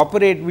you will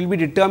operate will be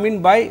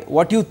determined by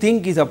what you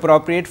think is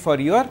appropriate for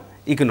your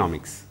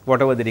economics,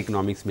 whatever the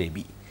economics may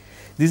be.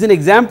 This is an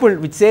example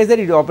which says that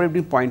it operates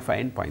between 0.5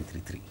 and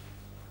 0.33.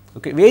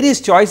 Okay.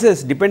 Various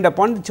choices depend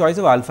upon the choice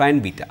of alpha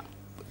and beta,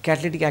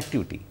 catalytic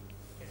activity.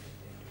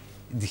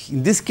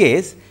 In this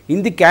case,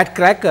 in the cat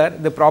cracker,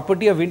 the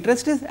property of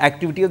interest is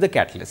activity of the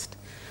catalyst.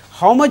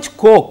 How much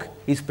coke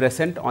is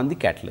present on the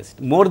catalyst?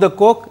 More the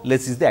coke,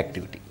 less is the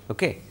activity.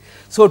 Okay.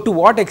 So, to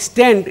what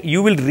extent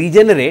you will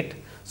regenerate,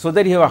 so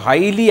that you have a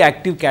highly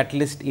active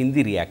catalyst in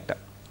the reactor,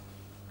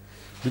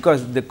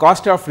 because the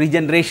cost of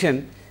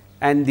regeneration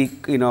and the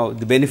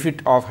the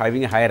benefit of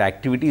having a higher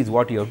activity is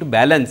what you have to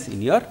balance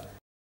in your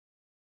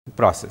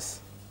process.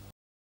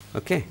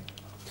 Okay.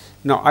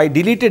 Now, I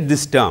deleted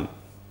this term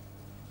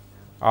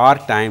R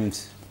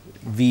times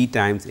V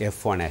times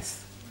F 1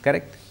 S,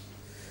 correct.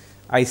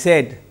 I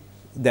said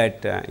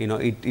that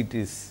it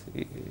is,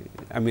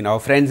 I mean, our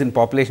friends in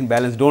population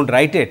balance do not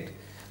write it,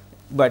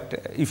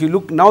 but if you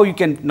look now,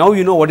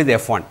 you know what is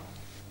F 1.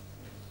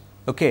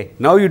 Okay.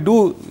 Now, you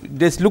do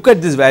just look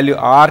at this value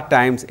R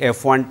times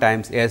F 1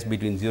 times S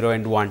between 0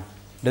 and 1,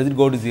 does it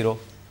go to 0?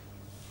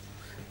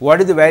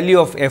 What is the value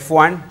of F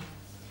 1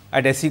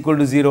 at S equal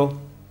to 0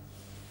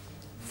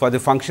 for the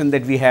function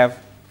that we have?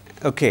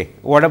 Okay.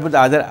 What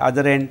about the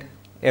other end,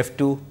 F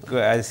 2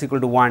 S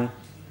equal to 1,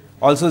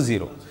 also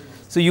 0.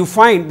 So, you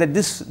find that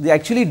this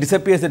actually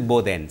disappears at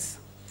both ends.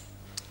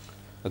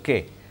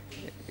 Okay.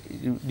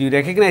 Do you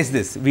recognize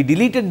this? We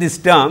deleted this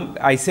term.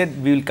 I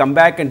said we will come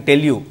back and tell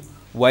you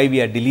why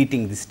we are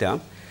deleting this term.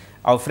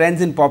 Our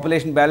friends in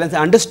population balance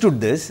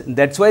understood this,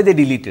 that is why they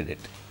deleted it,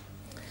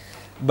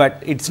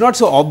 but it is not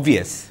so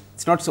obvious. It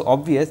is not so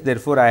obvious.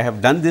 Therefore, I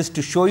have done this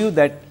to show you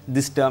that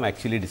this term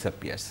actually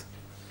disappears.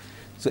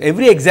 So,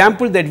 every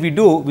example that we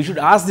do, we should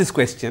ask this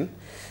question,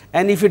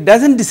 and if it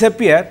does not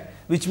disappear,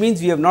 which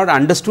means we have not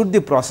understood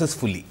the process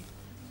fully.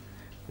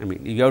 I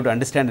mean, you have to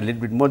understand a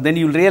little bit more, then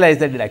you will realize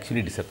that it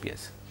actually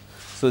disappears.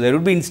 So, there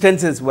will be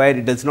instances where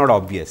it is not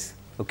obvious.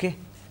 Okay.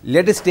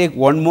 Let us take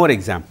one more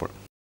example,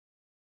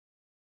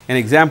 an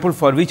example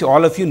for which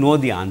all of you know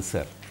the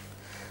answer.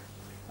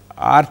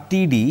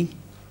 RTD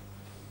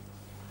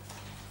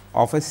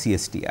of a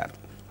CSTR.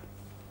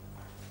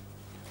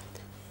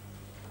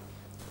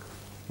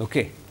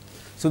 Okay.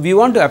 So, we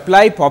want to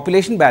apply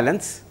population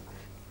balance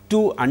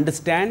to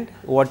understand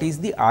what is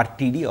the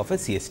RTD of a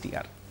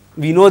CSTR.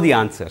 We know the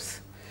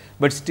answers,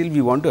 but still we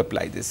want to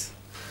apply this.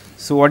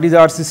 So, what is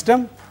our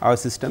system? Our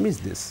system is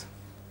this.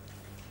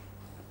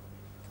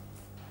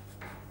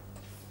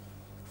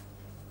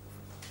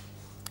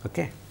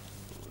 Okay.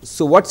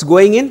 So, what is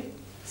going in?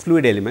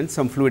 fluid elements,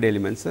 some fluid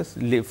elements,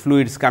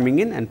 fluids coming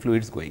in and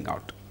fluids going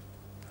out.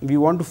 We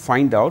want to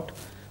find out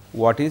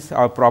what is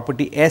our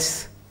property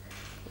S.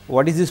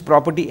 What is this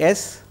property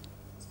S?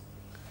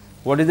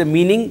 What is the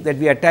meaning that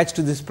we attach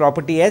to this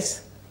property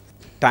S?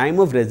 Time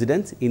of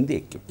residence in the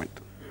equipment.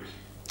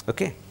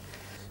 Okay.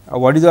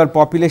 What is our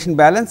population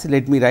balance?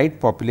 Let me write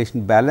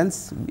population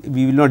balance.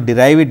 We will not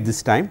derive it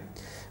this time,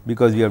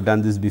 because we have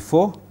done this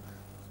before.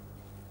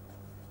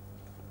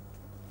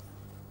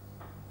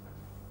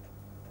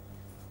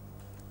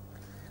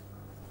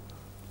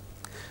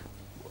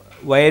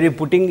 Why are you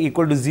putting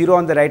equal to 0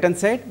 on the right hand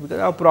side? Because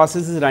our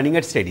process is running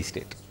at steady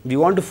state. We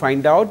want to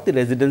find out the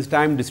residence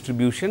time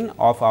distribution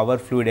of our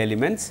fluid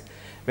elements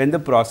when the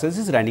process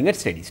is running at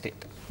steady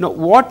state. Now,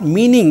 what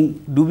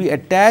meaning do we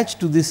attach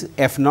to this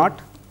F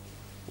naught?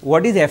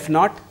 What is F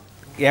naught?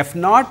 F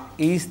naught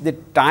is the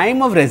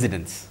time of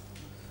residence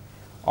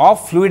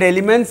of fluid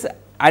elements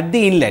at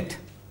the inlet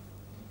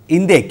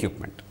in the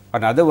equipment.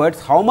 In other words,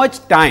 how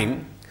much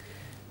time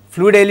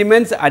fluid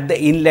elements at the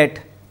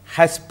inlet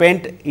has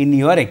spent in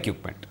your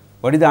equipment.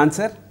 What is the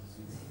answer?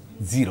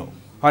 0.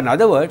 Or in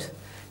other words,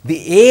 the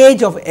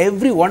age of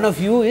every one of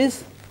you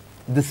is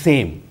the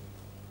same,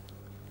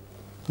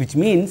 which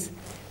means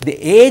the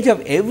age of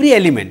every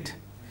element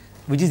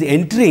which is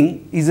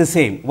entering is the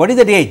same. What is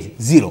that age?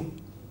 0.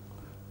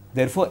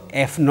 Therefore,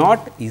 F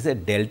naught is a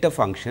delta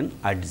function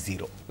at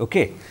 0.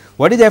 Okay.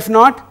 What is F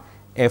naught?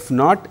 F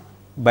naught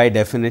by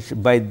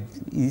definition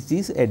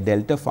is a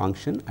delta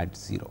function at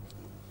 0.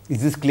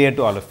 Is this clear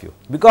to all of you?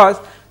 Because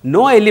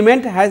no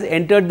element has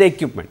entered the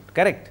equipment,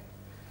 correct.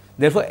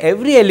 Therefore,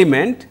 every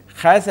element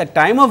has a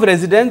time of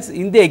residence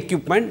in the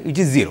equipment which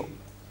is 0.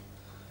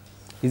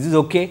 Is this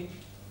okay?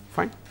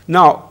 Fine.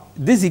 Now,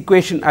 this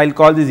equation, I will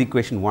call this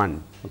equation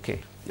 1. Okay.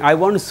 I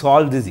want to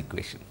solve this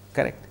equation,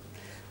 correct.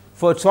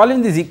 For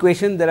solving this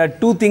equation, there are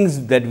two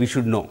things that we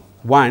should know.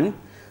 One,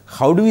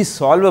 how do we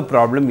solve a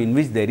problem in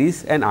which there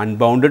is an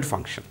unbounded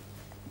function?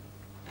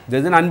 There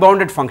is an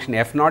unbounded function,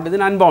 F naught is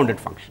an unbounded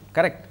function,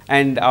 correct.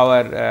 And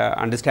our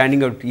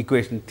understanding of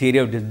equation, theory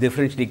of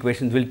differential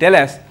equations will tell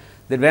us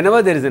that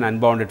whenever there is an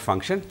unbounded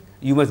function,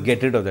 you must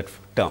get rid of that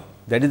term.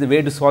 That is the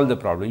way to solve the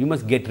problem. You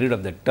must get rid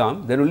of that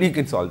term, then only you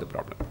can solve the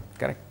problem,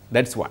 correct.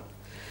 That is one.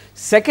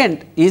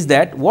 Second is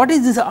that what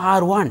is this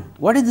R1?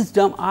 What is this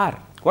term R?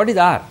 What is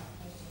R?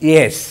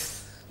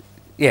 Yes,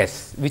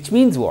 yes, which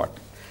means what?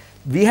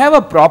 We have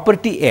a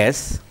property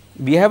S,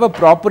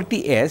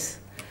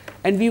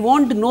 and we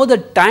want to know the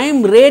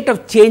time rate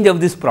of change of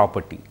this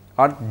property,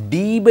 or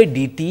d by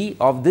dt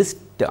of this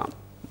term,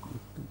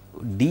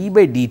 d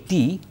by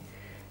dt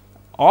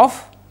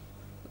of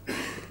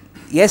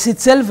S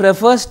itself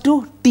refers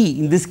to t,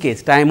 in this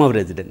case time of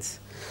residence.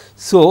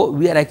 So,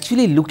 we are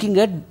actually looking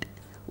at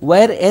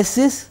where S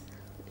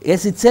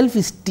itself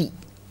is t.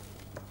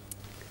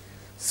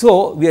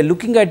 So, we are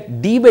looking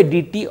at d by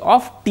dt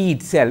of t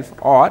itself,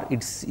 or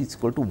it is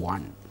equal to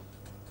 1.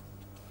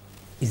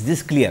 Is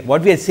this clear?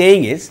 What we are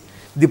saying is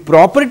the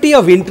property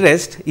of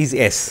interest is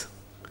S.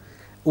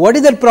 What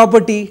is that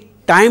property?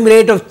 Time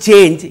rate of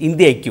change in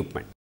the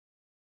equipment.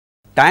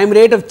 Time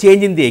rate of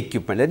change in the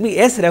equipment. Let me,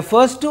 S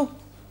refers to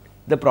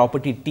the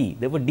property t,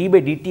 therefore, d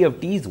by dt of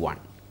t is 1.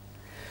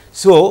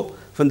 So,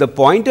 from the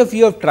point of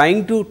view of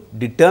trying to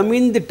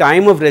determine the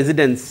time of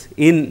residence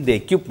in the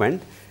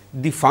equipment,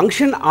 the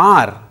function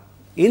R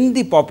in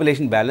the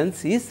population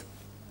balance is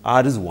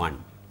R is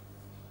 1.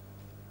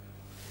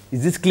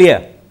 Is this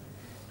clear?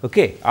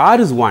 Okay. R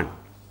is 1.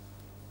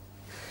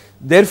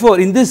 Therefore,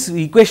 in this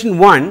equation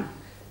 1,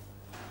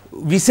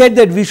 we said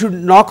that we should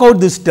knock out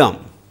this term.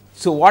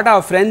 So, what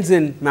our friends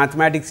in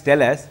mathematics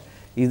tell us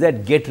is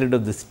that get rid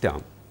of this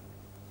term,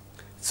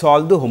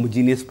 solve the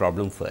homogeneous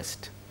problem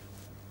first.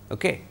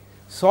 Okay.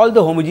 Solve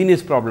the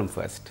homogeneous problem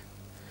first.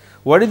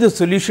 What is the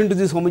solution to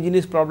this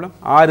homogeneous problem?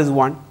 R is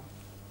 1.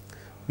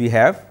 We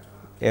have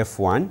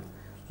F1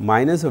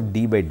 minus of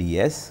d by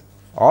ds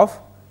of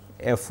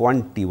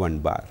F1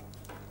 T1 bar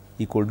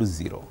equal to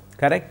 0,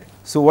 correct.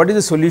 So, what is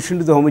the solution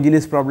to the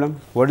homogeneous problem?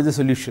 What is the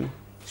solution?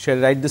 Shall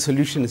I write the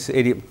solution?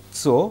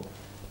 So,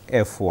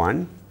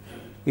 F1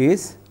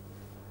 is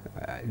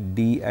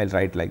d, I will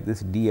write like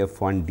this,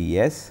 dF1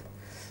 ds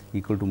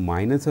equal to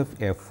minus of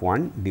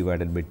F1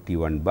 divided by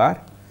T1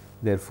 bar.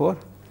 Therefore,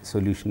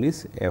 solution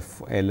is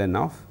F ln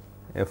of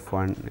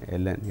F1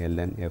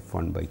 ln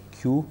F1 by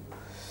Q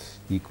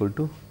equal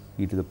to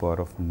e to the power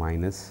of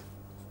minus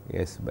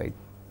s by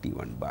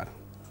T1 bar.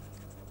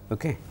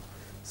 Okay.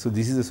 So,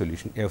 this is the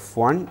solution,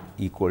 F1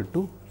 equal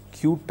to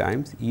Q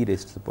times e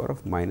raised to the power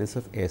of minus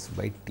of s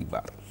by T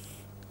bar.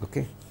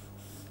 Okay.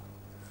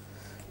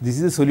 This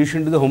is the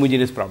solution to the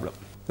homogeneous problem.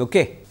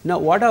 Okay. Now,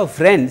 what our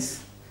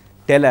friends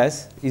tell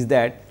us is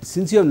that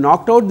since you have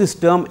knocked out this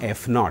term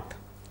F naught,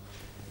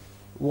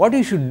 what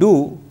you should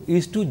do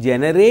is to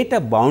generate a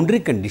boundary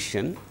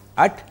condition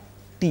at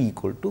t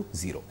equal to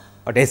 0,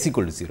 at s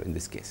equal to 0 in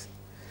this case.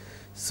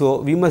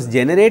 So, we must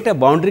generate a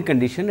boundary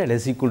condition at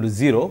s equal to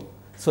 0,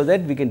 so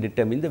that we can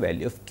determine the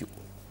value of q.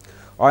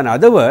 Or in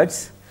other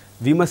words,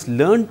 we must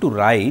learn to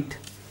write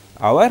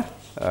our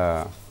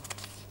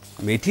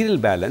material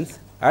balance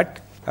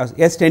at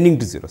S tending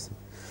to 0.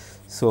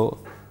 So,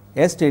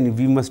 S tending,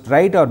 we must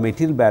write our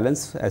material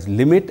balance as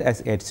limit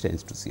as S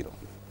tends to 0.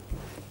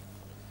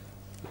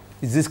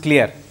 Is this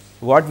clear?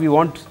 What we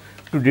want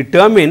to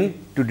determine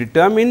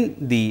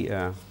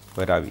the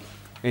where are we?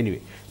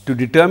 Anyway, to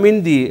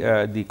determine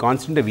the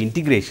constant of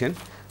integration,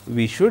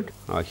 we should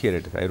here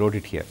it is, I wrote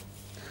it here.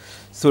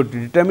 So, to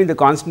determine the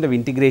constant of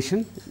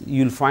integration,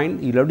 you will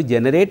find you will have to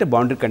generate a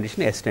boundary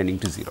condition S tending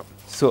to 0.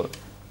 So,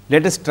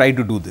 let us try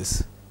to do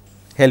this.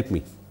 Help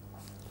me.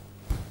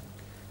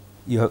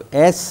 You have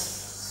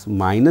S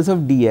minus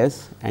of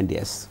ds and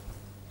S.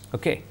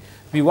 Okay.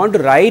 We want to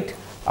write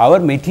our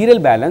material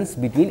balance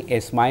between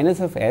S minus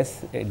of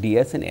S,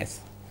 ds and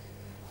S,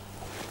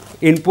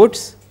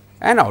 inputs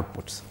and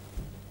outputs.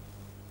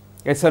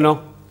 Yes or no?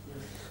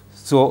 Yes.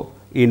 So,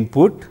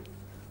 input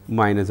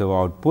minus of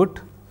output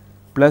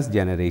plus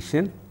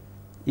generation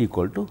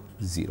equal to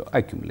 0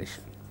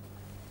 accumulation.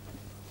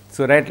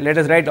 So, let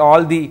us write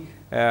all the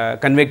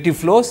convective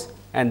flows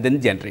and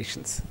then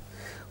generations.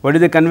 What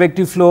is the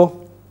convective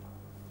flow?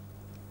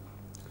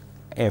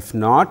 F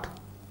naught.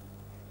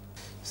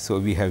 So,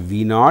 we have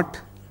V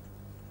naught,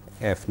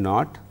 F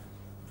naught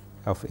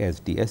of S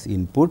ds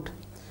input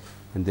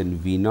and then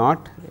V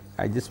naught.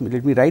 I just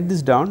let me write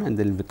this down and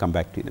then we will come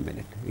back to in a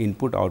minute.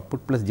 Input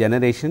output plus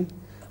generation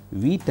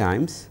V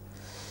times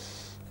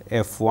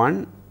F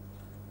 1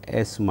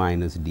 S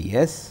minus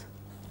ds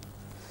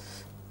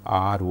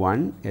R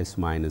 1 S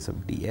minus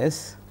of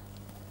ds.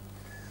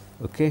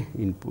 Okay,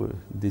 input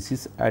this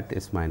is at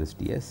S minus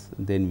ds,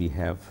 then we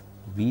have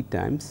V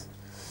times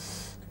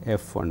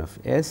F 1 of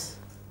S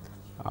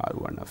R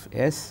 1 of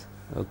S,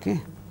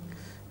 okay,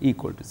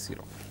 equal to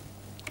 0.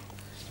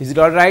 Is it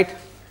all right?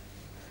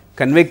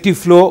 Convective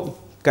flow,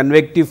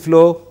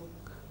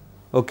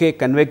 okay,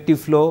 convective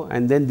flow,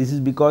 and then this is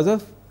because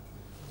of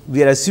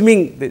we are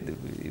assuming that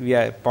we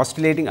are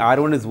postulating R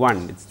 1 is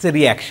 1, it is a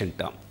reaction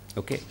term.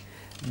 Okay.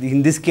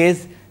 In this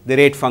case, the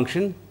rate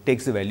function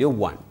takes the value of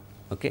 1.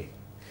 Okay.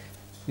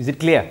 Is it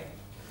clear?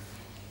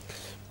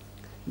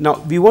 Now,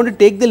 we want to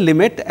take the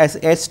limit as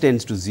S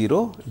tends to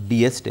 0,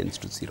 ds tends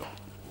to 0.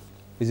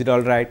 Is it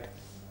all right?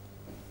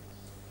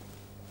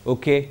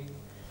 Okay.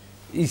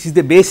 This is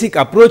the basic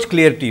approach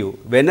clear to you.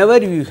 Whenever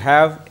you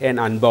have an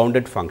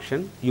unbounded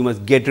function, you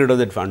must get rid of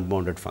that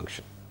unbounded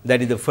function.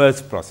 That is the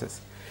first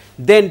process.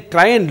 Then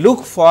try and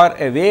look for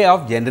a way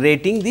of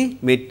generating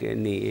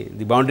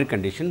the boundary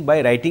condition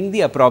by writing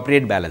the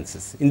appropriate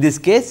balances. In this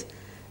case,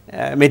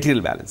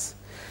 material balance.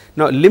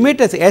 Now, limit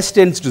as S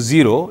tends to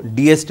 0,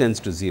 ds tends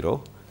to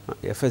 0,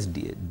 Fs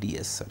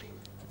ds, sorry,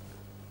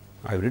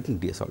 I have written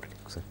ds already,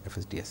 sorry,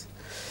 Fs ds.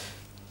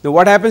 Now,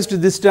 what happens to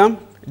this term?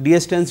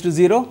 Ds tends to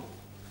 0,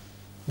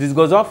 this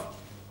goes off,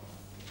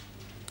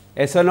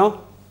 yes or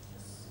no?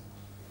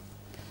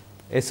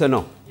 Yes or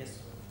no? Yes.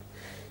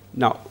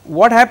 Now,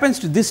 what happens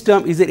to this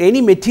term? Is there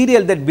any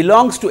material that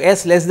belongs to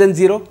S less than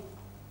 0?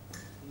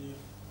 Yeah.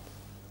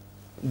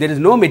 There is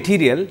no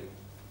material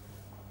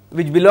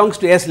which belongs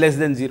to S less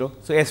than 0.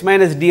 So, S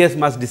minus ds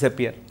must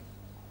disappear.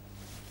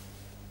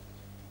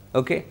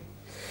 Okay.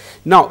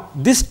 Now,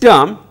 this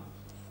term,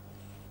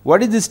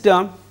 what is this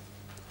term?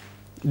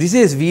 This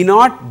is V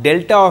naught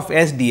delta of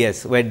S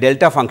ds, where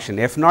delta function,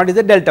 F naught is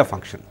a delta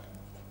function,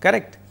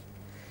 correct?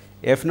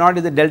 F naught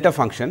is a delta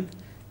function.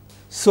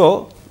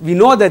 So, we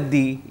know that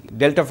the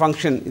delta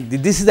function,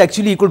 this is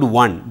actually equal to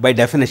 1 by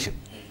definition.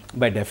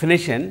 By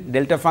definition,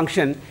 delta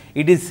function,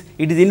 it is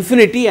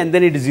infinity and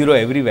then it is 0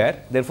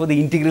 everywhere, therefore, the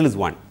integral is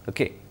 1.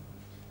 Okay.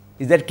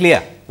 Is that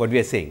clear what we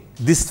are saying?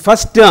 This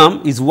first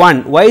term is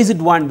 1. Why is it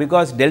 1?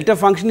 Because delta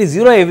function is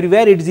 0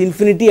 everywhere, it is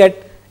infinity at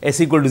S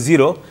equal to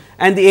 0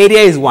 and the area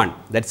is 1,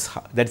 that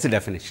is the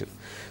definition.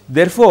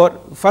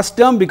 Therefore, first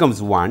term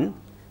becomes 1,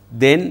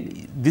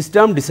 then this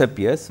term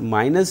disappears,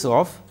 minus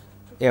of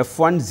F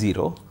 1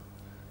 0,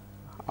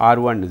 R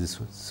 1 is this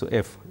one. So,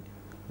 F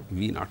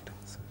V naught,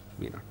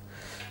 V naught.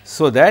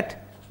 So,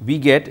 that we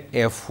get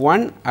F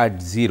 1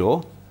 at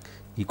 0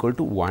 equal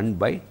to 1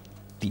 by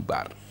T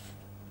bar.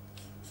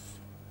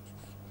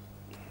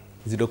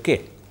 Is it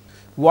okay?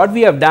 What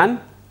we have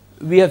done?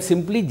 We have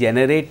simply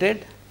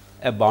generated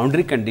a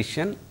boundary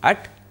condition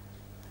at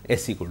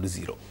S equal to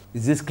 0.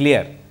 Is this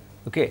clear?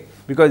 Okay.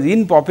 Because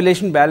in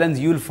population balance,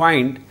 you will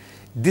find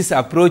this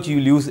approach you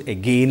will use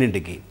again and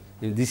again.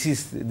 This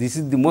is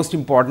the most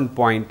important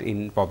point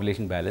in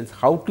population balance,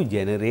 how to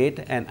generate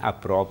an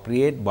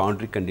appropriate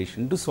boundary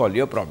condition to solve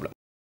your problem.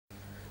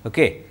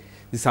 Okay.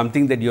 This is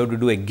something that you have to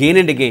do again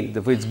and again.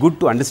 Therefore, it is good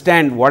to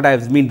understand what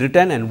has been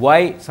written and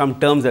why some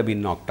terms have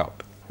been knocked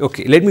out.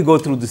 Okay. Let me go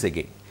through this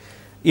again.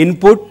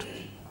 Input,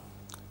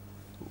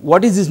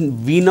 what is this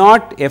V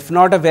naught F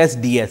naught of S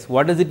ds?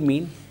 What does it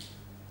mean?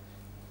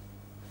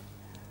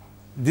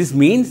 This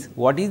means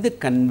what is the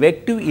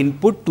convective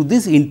input to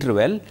this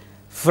interval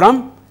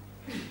from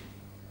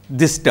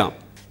this term.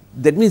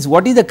 That means,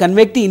 what is the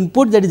convective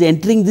input that is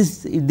entering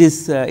this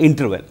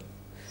interval?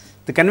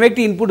 The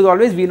convective input is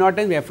always V naught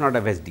times F naught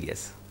of S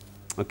ds.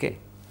 Okay.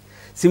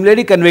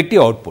 Similarly, convective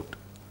output.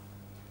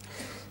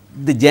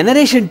 the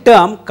generation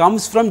term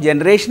comes from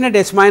generation at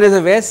S minus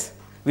of S,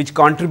 which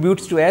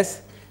contributes to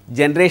S,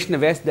 generation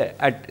of S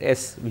at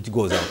S, which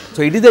goes out.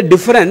 So, it is the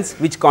difference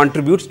which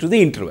contributes to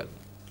the interval.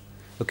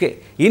 Okay.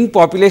 In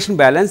population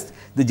balance,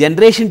 the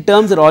generation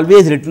terms are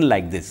always written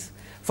like this,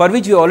 for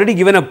which we have already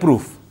given a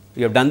proof.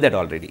 We have done that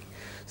already.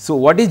 So,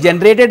 what is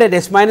generated at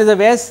S minus of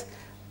S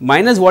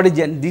minus what is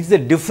this is the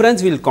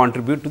difference will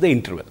contribute to the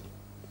interval.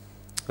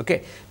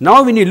 Okay.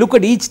 Now, when you look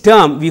at each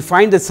term, we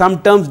find that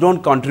some terms do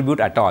not contribute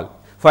at all.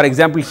 For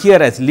example,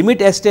 here as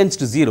limit S tends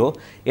to 0,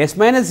 S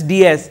minus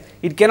ds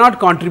it cannot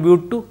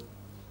contribute to,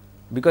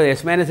 because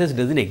S minus S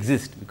does not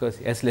exist, because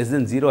S less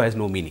than 0 has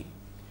no meaning.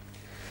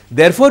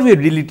 Therefore, we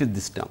have deleted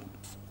this term.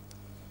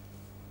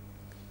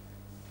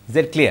 Is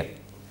that clear?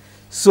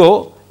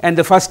 So, and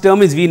the first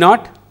term is V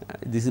naught,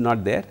 this is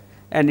not there,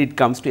 and it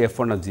comes to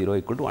f1 of 0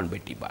 equal to 1 by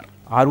t bar.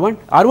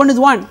 R1 is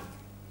 1.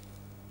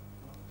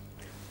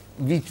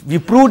 We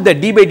proved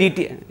that d by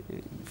dt,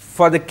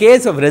 for the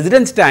case of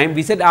residence time,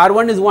 we said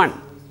R1 is 1,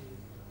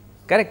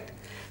 correct.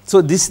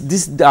 So, the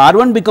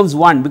R1 becomes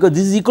 1, because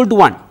this is equal to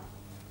 1.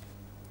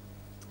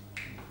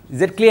 Is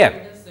that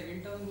clear?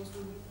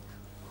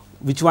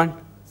 Which one?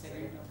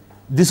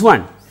 This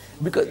one,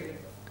 because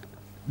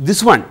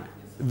this one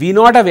V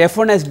naught of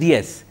f1 as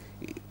ds,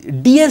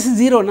 ds is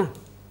 0 na.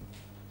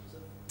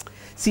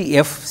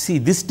 See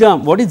this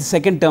term, what is the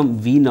second term?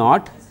 V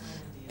naught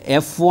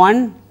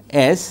f1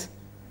 s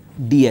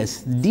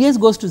ds, ds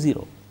goes to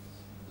 0.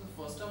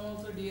 The first term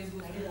also ds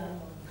goes to 0.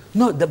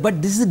 No,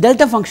 but this is a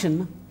delta function.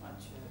 No?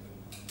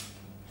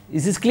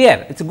 Is this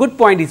clear? It is a good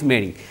point he is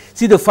making.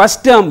 See the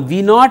first term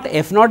V naught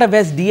f naught of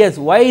s ds,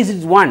 why is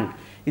it 1?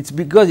 It is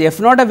because f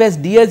naught of s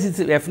ds is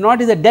f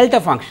naught is a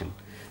delta function.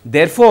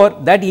 Therefore,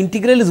 that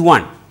integral is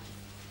 1,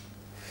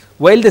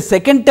 while the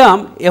second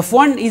term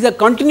f1 is a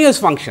continuous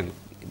function.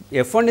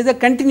 F1 is a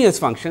continuous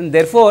function,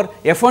 therefore,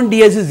 f1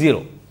 ds is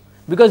 0,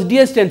 because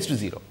ds tends to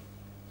 0.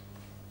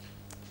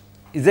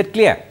 Is that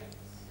clear?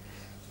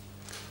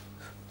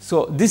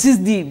 So, this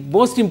is the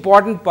most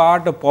important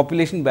part of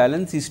population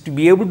balance, is to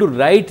be able to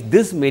write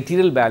this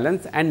material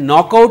balance and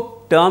knock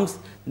out terms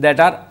that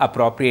are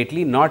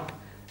appropriately not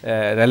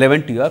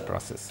relevant to your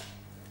process.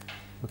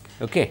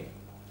 Okay.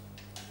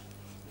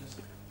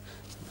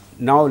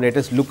 Now, let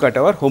us look at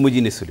our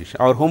homogeneous solution.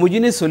 Our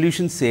homogeneous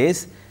solution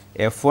says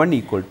f1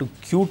 equal to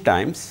q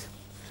times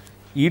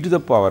e to the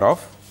power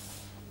of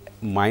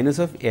minus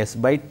of s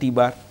by t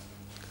bar,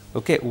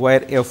 okay,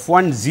 where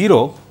f1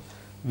 0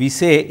 we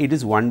say it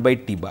is 1 by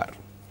t bar.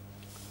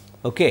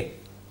 Okay.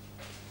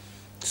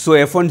 So,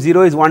 f1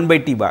 0 is 1 by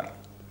t bar.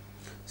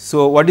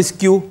 So, what is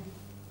q?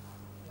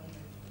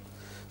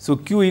 So,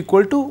 q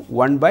equal to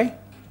 1 by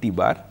t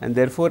bar, and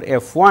therefore,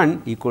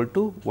 f1 equal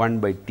to 1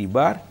 by t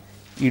bar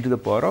e to the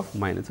power of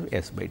minus of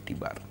s by t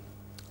bar.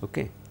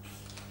 Okay.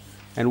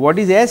 And what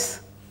is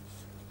s?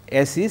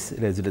 S is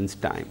residence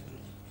time.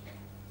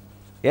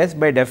 S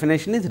by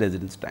definition is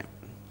residence time.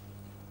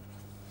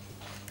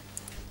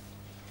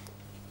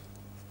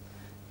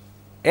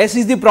 S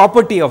is the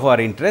property of our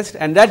interest,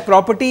 and that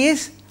property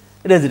is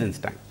residence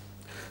time.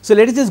 So,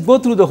 let us just go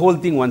through the whole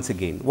thing once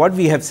again. What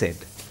we have said?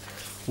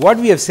 What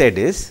we have said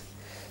is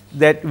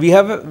that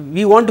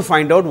we want to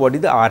find out what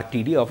is the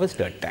RTD of a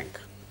stirred tank.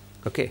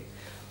 Okay.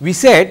 We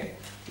said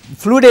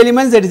fluid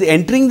elements that is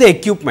entering the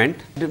equipment,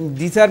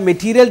 these are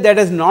material that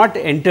has not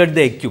entered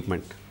the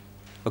equipment.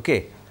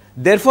 Okay.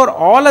 Therefore,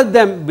 all of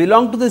them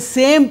belong to the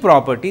same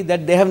property,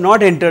 that they have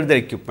not entered the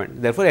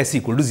equipment, therefore, S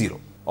equal to 0.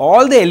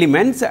 All the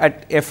elements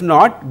at f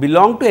naught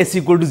belong to S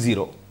equal to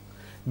 0.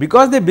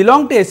 Because they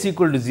belong to S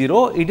equal to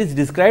 0, it is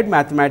described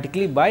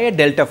mathematically by a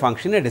delta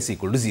function at S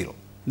equal to 0.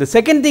 The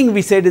second thing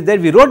we said is that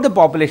we wrote the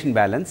population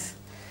balance,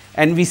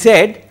 and we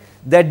said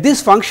that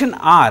this function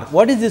R,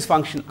 what is this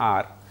function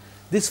R?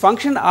 This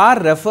function R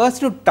refers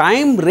to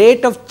time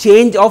rate of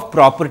change of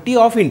property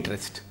of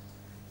interest.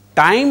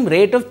 Time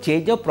rate of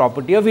change of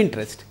property of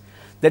interest.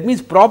 That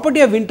means,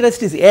 property of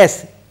interest is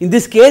S, in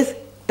this case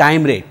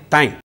time rate,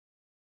 time.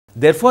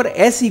 Therefore,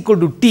 S equal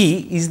to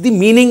t is the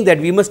meaning that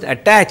we must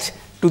attach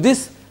to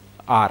this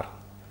R.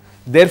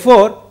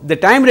 Therefore, the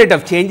time rate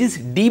of change is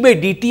d by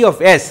dt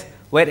of S,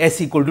 where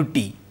S equal to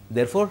t.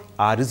 Therefore,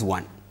 R is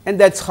 1, and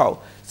that is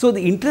how. So,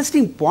 the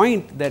interesting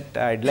point that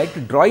I would like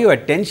to draw your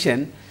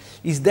attention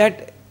is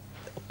that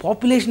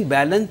population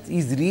balance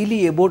is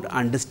really about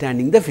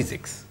understanding the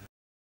physics,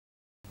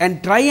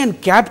 and try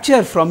and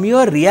capture from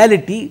your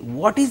reality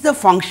what is the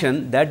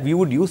function that we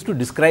would use to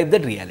describe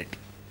that reality.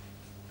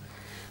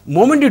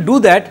 Moment you do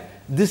that,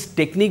 this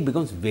technique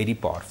becomes very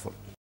powerful.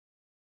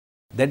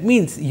 That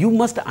means, you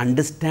must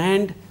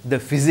understand the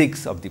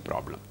physics of the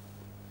problem.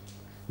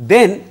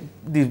 Then,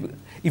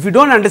 if you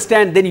do not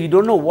understand, then you do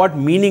not know what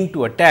meaning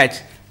to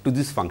attach to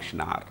this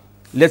function R.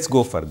 Let us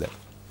go further.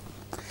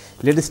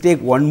 Let us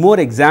take one more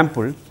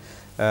example,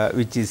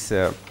 which is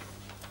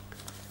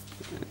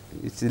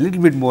it's a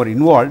little bit more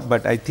involved,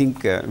 but I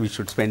think we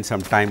should spend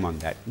some time on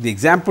that. The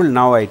example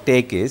now I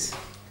take is,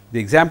 the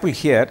example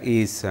here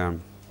is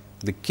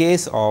the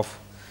case of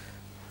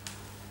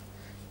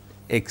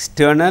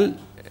external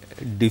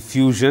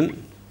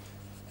diffusion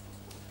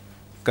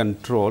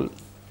control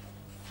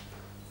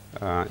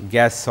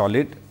gas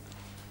solid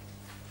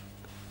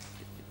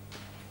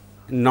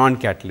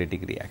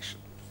non-catalytic reaction.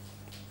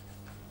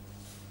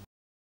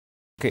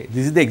 Okay,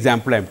 this is the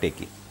example I am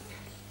taking.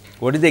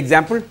 What is the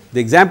example? The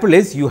example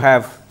is you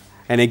have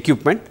an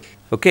equipment,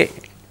 okay,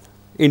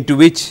 in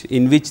which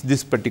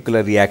this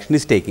particular reaction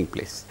is taking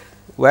place,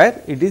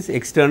 where it is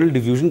external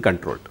diffusion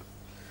controlled.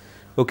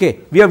 Okay.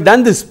 We have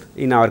done this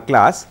in our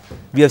class.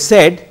 We have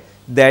said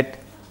that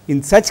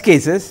in such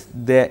cases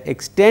the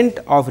extent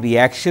of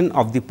reaction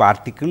of the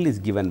particle is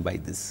given by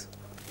this.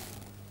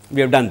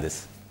 We have done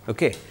this.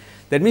 Okay.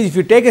 That means, if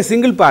you take a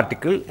single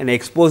particle and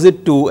expose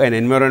it to an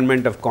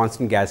environment of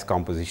constant gas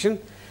composition,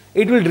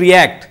 it will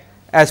react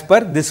as per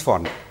this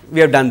formula.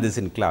 We have done this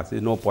in class, there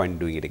is no point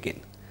doing it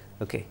again.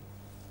 Okay.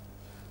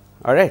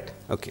 All right.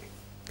 Okay.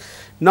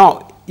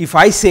 Now, if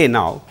I say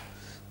now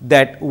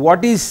that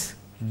what is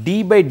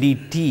d by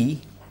dt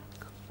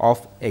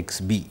of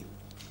x b,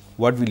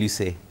 what will you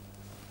say?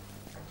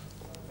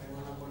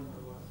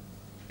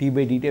 D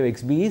by dt of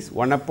x b is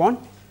 1 upon,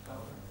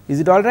 is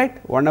it all right?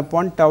 1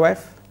 upon tau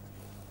f.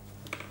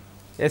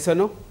 Yes or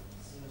no?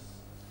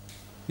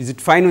 Is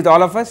it fine with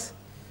all of us?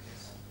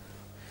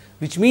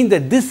 Which means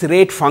that this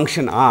rate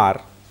function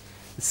r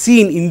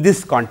seen in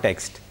this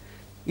context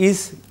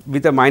is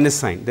with a minus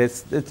sign.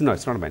 That's no,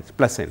 it's not a minus,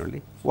 plus sign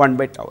only, 1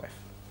 by tau f.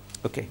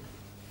 Okay.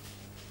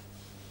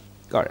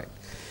 Got it.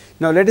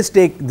 Now, let us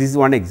take this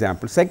one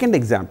example. Second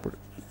example,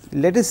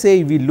 let us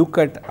say we look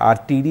at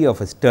RTD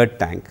of a stirred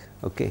tank,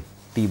 okay,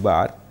 T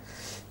bar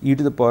e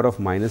to the power of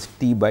minus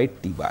T by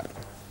T bar.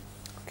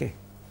 Okay.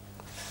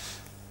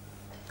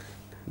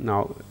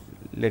 Now,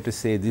 let us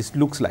say this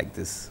looks like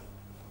this,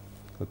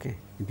 okay,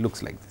 it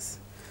looks like this,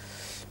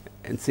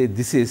 and say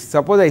this is,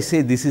 suppose I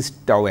say this is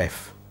tau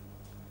f,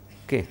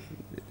 okay,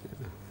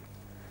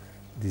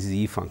 this is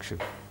E function.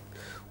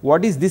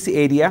 What is this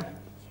area?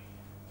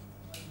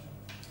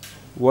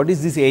 What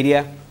is this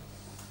area?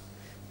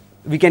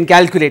 We can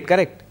calculate,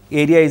 correct?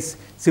 Area is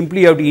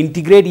simply you have to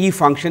integrate E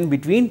function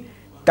between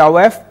tau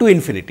f to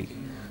infinity.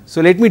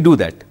 So, let me do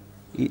that,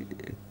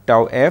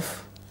 tau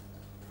f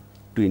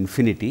to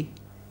infinity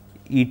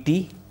E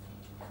t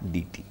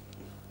dt.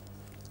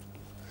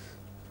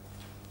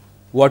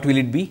 What will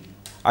it be?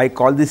 I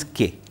call this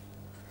k.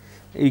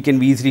 It can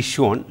be easily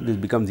shown, this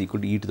becomes equal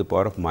to e to the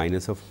power of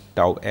minus of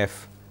tau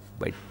f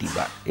by t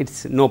bar. It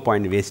is no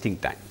point wasting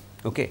time.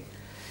 Okay.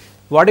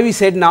 What have we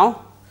said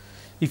now?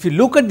 If you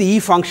look at the E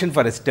function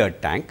for a stirred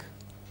tank,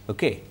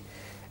 okay,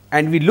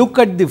 and we look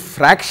at the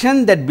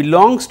fraction that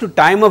belongs to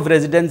time of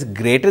residence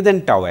greater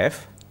than tau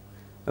f,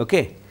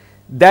 okay,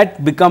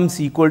 that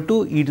becomes equal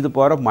to e to the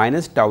power of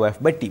minus tau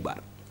f by t bar.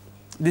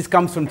 This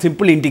comes from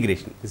simple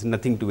integration, this is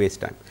nothing to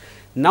waste time.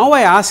 Now,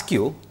 I ask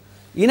you,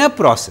 in a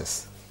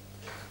process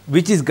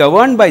which is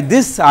governed by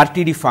this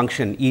RTD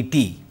function E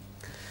t,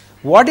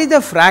 what is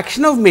the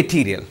fraction of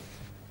material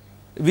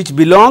which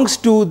belongs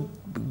to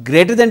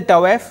greater than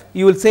tau f?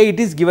 You will say it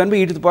is given by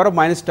e to the power of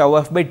minus tau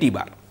f by t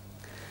bar,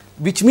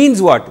 which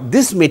means what?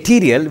 This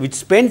material which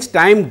spends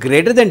time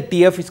greater than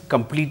T f is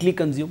completely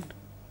consumed,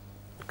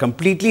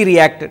 completely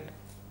reacted.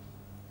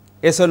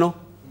 Yes or no?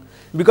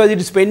 Because it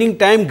is spending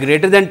time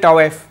greater than tau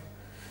f.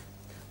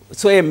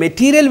 So, a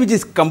material which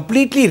is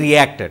completely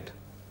reacted,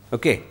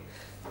 okay,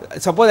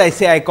 suppose I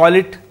say I call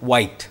it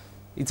white,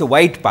 it is a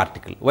white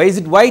particle. Why is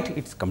it white?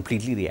 It is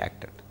completely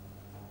reacted.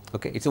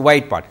 Okay, it is a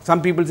white particle.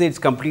 Some people say it is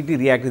completely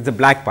reacted, it is a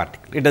black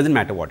particle, it does not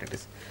matter what it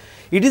is.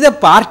 It is a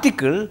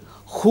particle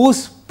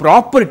whose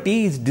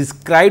property is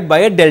described by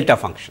a delta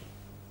function.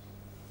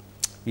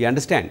 You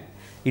understand?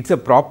 It is a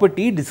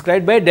property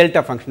described by a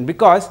delta function,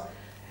 because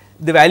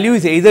the value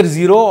is either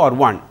 0 or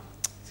 1.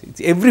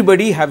 It's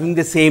everybody having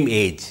the same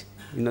age,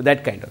 you know,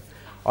 that kind of.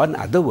 Or in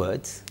other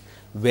words,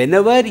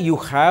 whenever you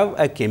have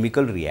a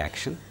chemical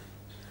reaction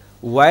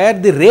where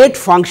the rate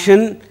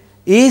function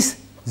is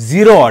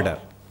 0 order,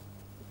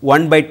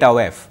 1 by tau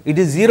f, it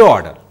is 0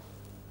 order,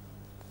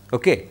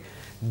 okay,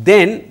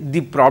 then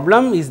the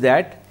problem is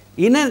that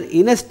in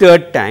a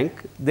stirred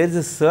tank there is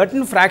a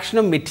certain fraction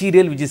of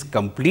material which is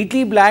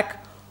completely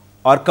black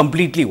or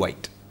completely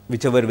white,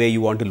 whichever way you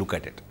want to look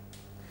at it.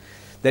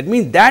 That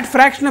means, that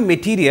fraction of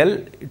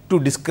material, to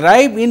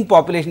describe in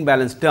population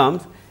balance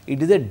terms,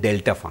 it is a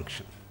delta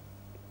function.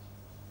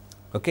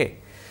 Okay.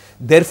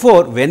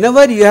 Therefore,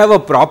 whenever you have a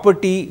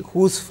property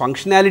whose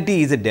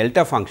functionality is a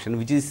delta function,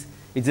 which is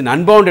an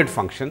unbounded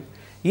function,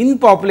 in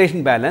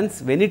population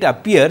balance, when it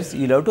appears,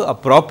 you will have to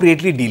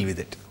appropriately deal with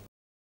it,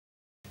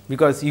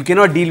 because you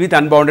cannot deal with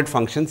unbounded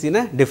functions in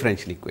a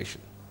differential equation.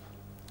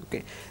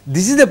 Okay.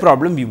 This is the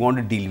problem we want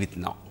to deal with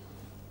now,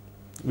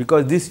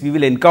 because this we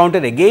will encounter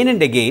again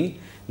and again,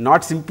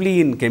 not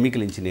simply in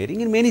chemical engineering,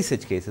 in many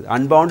such cases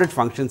unbounded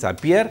functions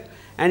appear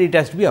and it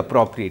has to be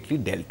appropriately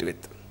dealt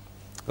with.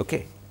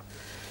 Okay.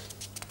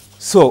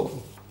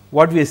 So,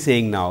 what we are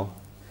saying now,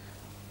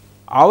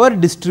 our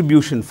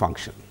distribution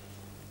function,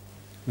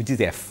 which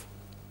is f,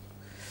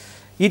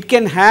 it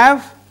can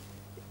have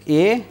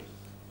a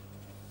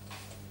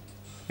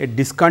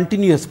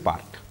discontinuous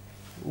part.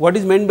 What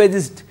is meant by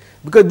this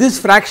because this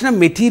fraction of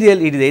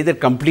material, it is either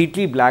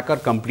completely black or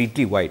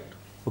completely white.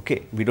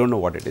 Okay, we do not know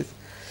what it is.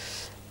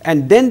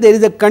 And then there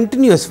is a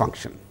continuous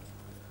function,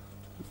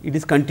 it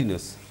is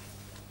continuous.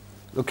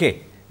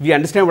 Okay. We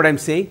understand what I am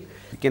saying?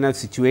 You can have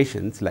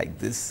situations like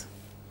this.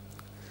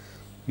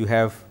 You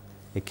have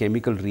a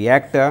chemical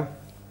reactor,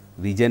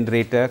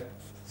 regenerator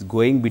is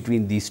going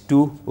between these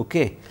two,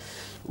 okay,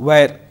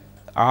 where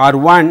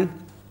R1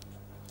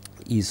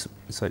 is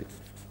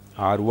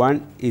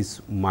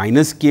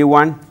minus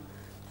K1,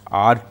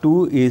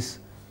 R2 is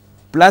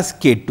plus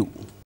K2.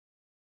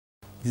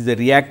 This is the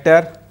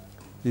reactor,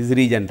 this is the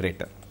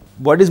regenerator.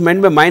 What is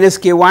meant by minus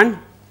K1?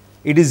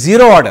 It is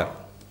 0 order.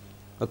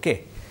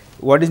 Okay.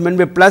 What is meant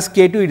by plus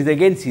K2? It is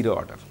again 0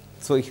 order.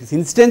 So,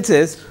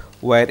 instances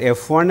where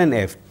F1 and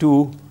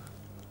F2,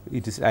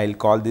 it is, I will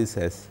call this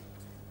as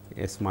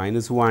S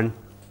minus 1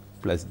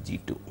 plus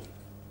G2.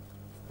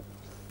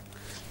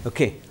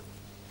 Okay.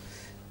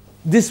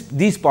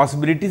 These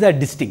possibilities are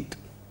distinct.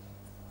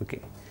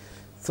 Okay.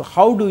 So,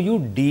 how do you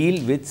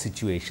deal with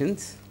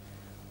situations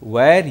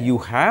where you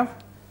have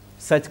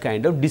such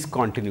kind of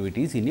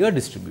discontinuities in your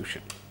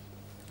distribution?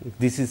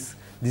 This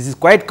is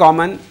quite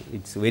common,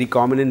 it is very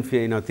common in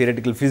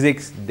theoretical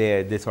physics,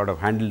 they sort of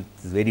handle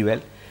this very well.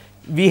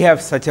 We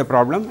have such a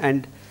problem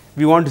and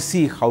we want to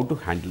see how to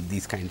handle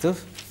these kinds of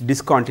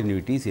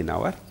discontinuities in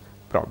our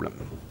problem.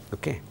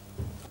 Okay.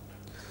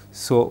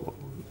 So,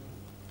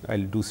 I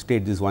will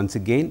state this once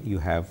again, you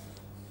have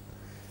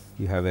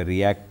a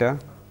reactor,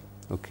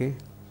 okay.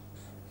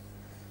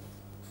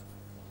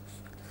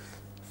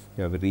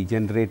 You have a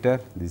regenerator,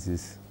 this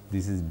is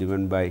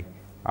given by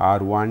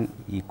R1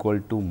 equal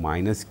to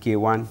minus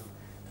K1,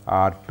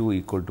 R2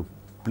 equal to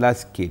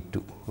plus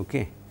K2.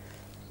 Okay.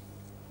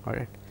 All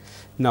right.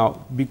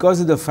 Now,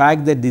 because of the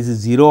fact that this is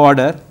 0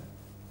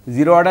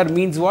 order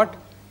means what?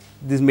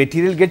 This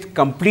material gets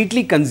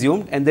completely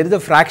consumed and there is a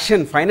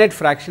fraction, finite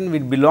fraction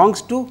which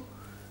belongs to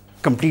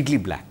completely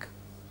black.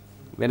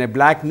 When a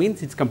black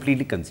means it is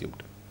completely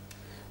consumed.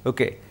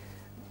 Okay.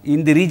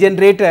 In the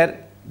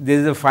regenerator, there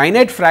is a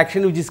finite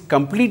fraction which is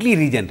completely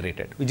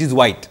regenerated, which is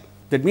white.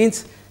 That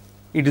means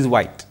it is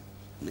white.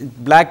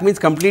 Black means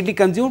completely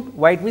consumed,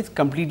 white means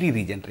completely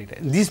regenerated.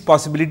 These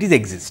possibilities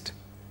exist.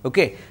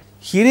 Okay.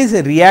 Here is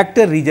a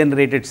reactor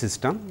regenerated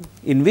system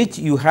in which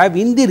you have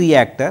in the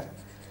reactor,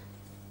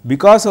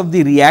 because of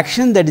the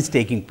reaction that is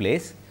taking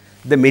place,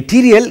 the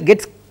material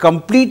gets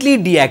completely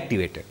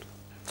deactivated.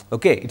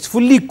 Okay. It is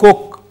fully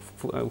coke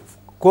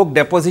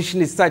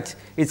deposition is such,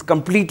 it is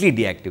completely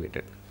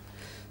deactivated.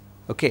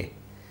 Okay.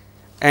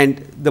 And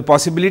the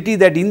possibility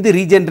that in the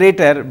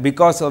regenerator,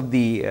 because of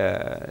the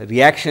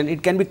reaction,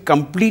 it can be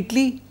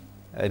completely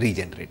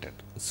regenerated.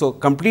 So,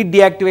 complete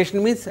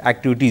deactivation means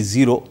activity is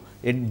 0,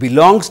 it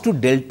belongs to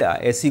delta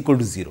S equal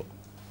to 0,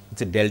 it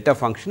is a delta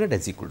function at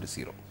S equal to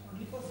 0.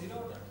 Only for 0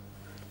 order?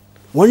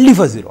 Only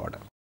for 0 order.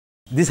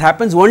 This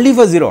happens only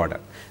for 0 order,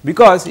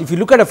 because if you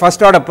look at a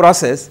first order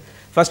process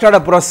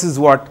is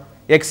what?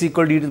 X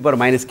equal to e to the power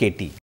minus k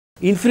t,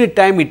 infinite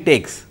time it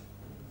takes.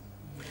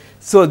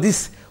 So,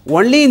 this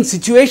only in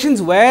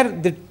situations where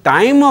the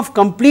time of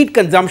complete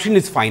consumption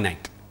is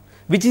finite,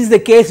 which is the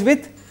case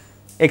with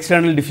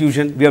external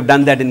diffusion. We have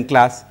done that in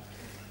class.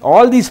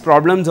 All these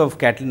problems of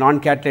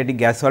non-catalytic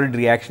gas solid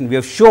reaction, we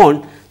have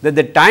shown that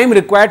the time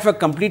required for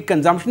complete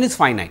consumption is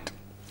finite,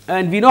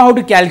 and we know how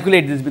to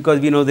calculate this because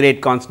we know the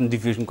rate constant,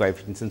 diffusion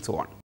coefficients and so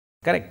on,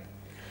 correct.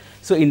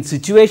 So, in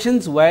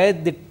situations where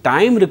the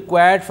time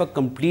required for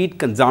complete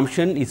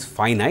consumption is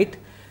finite,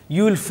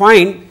 you will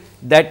find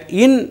that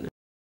in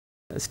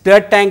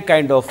stirred tank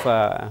kind of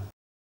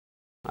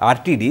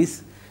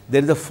RTDs,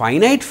 there is a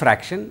finite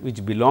fraction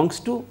which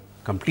belongs to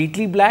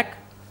completely black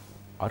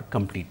or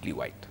completely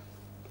white,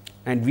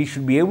 and we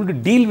should be able to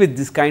deal with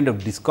this kind of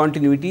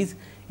discontinuities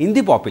in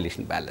the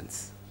population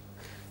balance.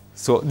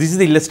 So, this is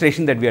the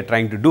illustration that we are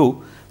trying to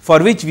do,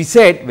 for which we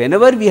said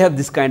whenever we have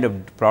this kind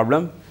of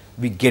problem,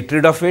 we get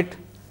rid of it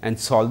and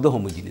solve the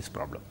homogeneous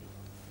problem.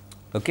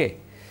 Okay.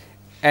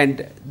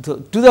 And to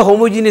the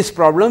homogeneous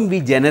problem,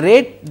 we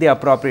generate the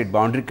appropriate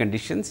boundary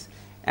conditions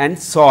and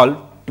solve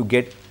to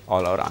get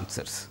all our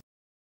answers.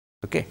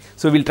 Okay.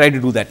 So, we will try to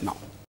do that now.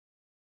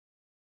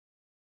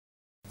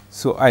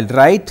 So, I will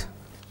write,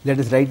 let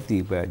us write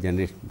the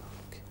generation.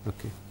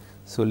 Okay.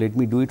 So, let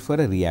me do it for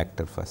a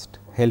reactor first,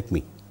 help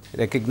me.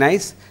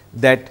 Recognize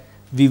that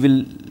we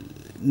will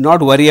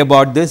not worry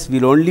about this, we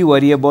will only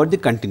worry about the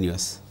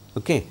continuous.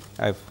 Okay.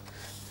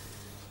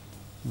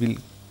 We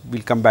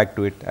will come back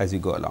to it as we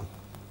go along.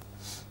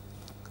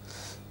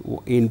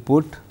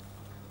 Input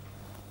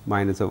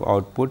minus of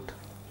output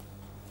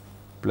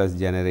plus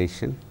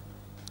generation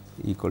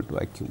equal to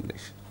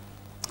accumulation.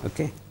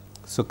 Okay.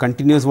 So,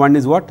 continuous one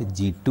is what?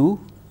 G2,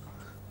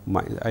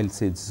 I will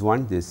say this is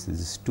 1, this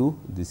is 2,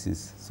 this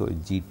is, so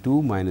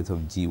G2 minus of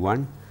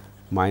G1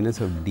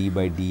 minus of d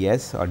by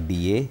ds or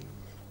dA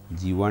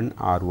G1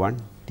 R1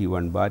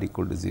 T1 bar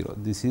equal to 0.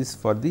 This is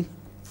for the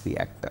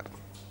reactor.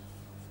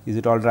 Is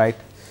it all right?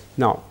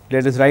 Now,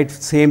 let us write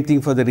same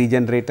thing for the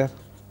regenerator.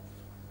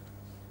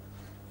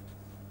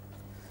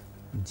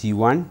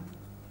 G1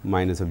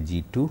 minus of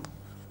G2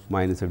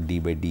 minus of d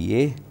by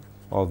dA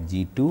of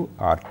G2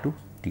 R2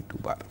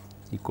 T2 bar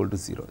equal to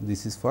 0.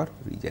 This is for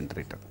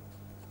regenerator.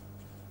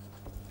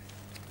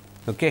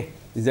 Okay.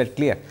 Is that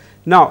clear?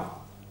 Now,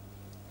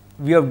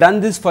 we have done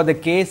this for the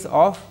case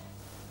of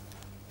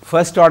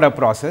first order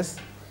process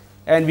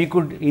and we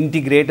could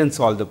integrate and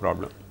solve the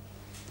problem.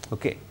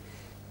 Okay.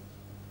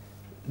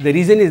 The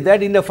reason is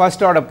that in the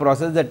first order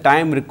process the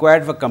time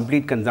required for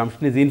complete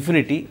consumption is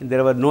infinity,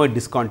 there were no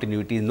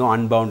discontinuities, no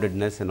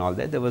unboundedness and all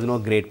that, there was no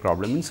great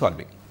problem in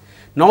solving.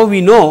 Now,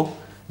 we know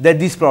that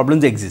these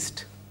problems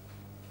exist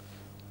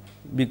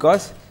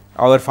because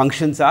our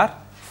functions are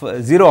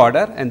 0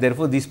 order and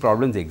therefore, these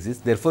problems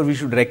exist. Therefore, we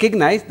should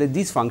recognize that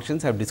these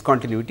functions have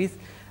discontinuities.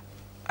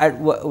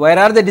 Where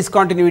are the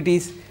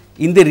discontinuities?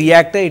 In the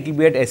reactor it will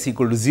be at s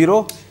equal to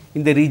 0,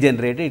 in the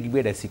regenerator it will be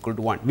at s equal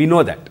to 1. We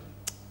know that.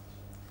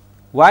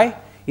 Why?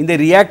 In the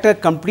reactor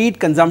complete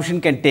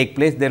consumption can take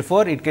place,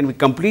 therefore, it can be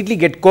completely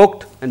get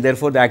coked and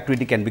therefore, the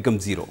activity can become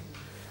 0.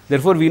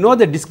 Therefore, we know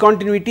the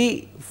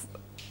discontinuity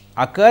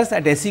occurs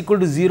at s equal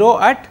to 0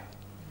 at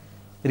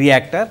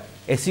reactor,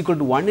 s equal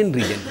to 1 in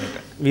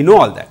regenerator. We know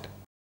all that.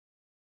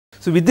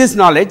 So, with this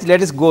knowledge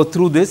let us go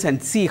through this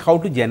and see how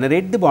to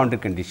generate the boundary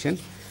condition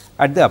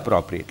at the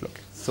appropriate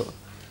location.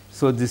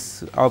 So,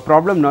 this our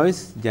problem now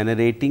is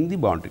generating the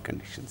boundary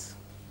conditions.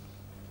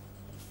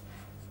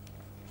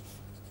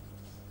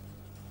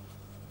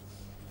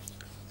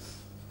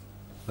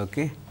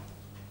 Okay.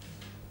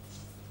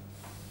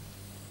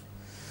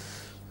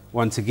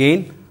 Once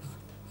again,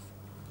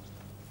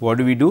 what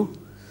do?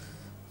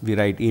 We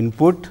write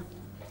input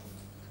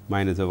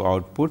minus of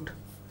output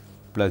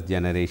plus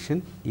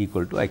generation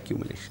equal to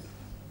accumulation.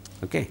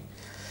 Okay.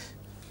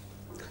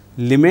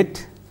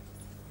 Limit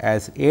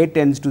as a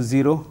tends to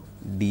 0,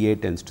 dA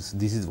tends to,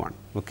 this is 1.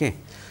 Okay.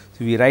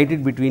 So, we write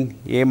it between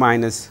a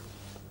minus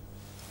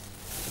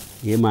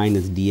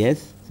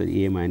ds, so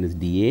a minus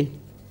dA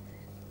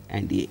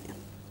and A.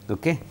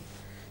 Okay.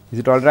 Is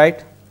it all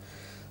right?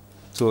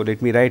 So,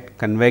 let me write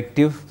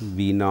convective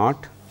V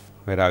naught,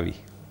 where are we,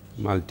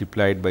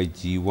 multiplied by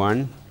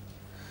G1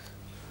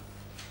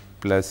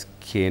 plus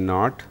K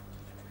naught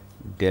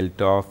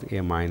delta of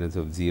A minus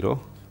of 0,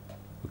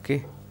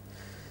 okay,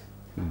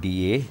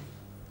 dA.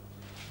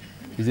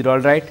 Is it all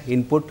right?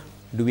 Input,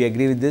 do we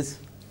agree with this?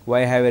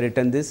 Why have I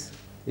written this?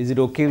 Is it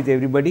okay with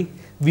everybody?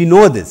 We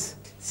know this.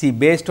 See,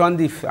 based on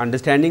the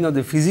understanding of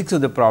the physics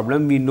of the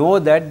problem, we know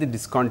that the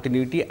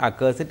discontinuity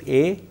occurs at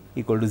A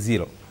equal to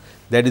 0.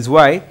 That is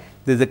why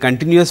there is a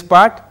continuous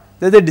part,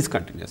 there is a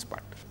discontinuous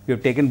part. We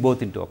have taken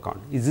both into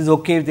account. Is this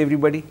okay with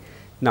everybody?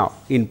 Now,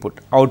 input,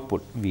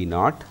 output V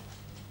naught,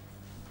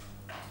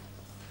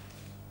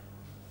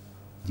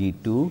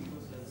 G2,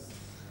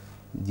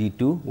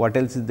 what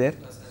else is there?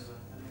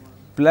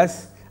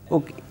 Plus,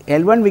 okay,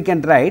 L1 we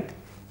can write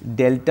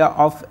delta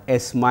of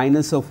S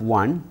minus of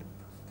 1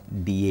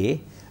 dA,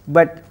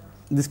 but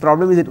this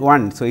problem is at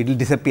 1. So, it will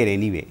disappear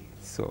anyway.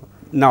 So,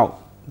 now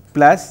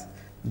plus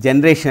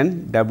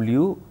generation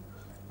W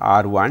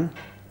R1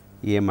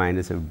 A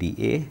minus of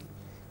dA,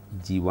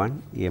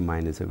 G1 A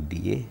minus of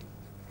dA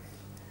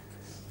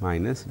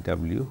minus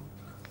W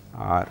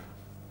R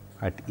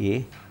at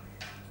A,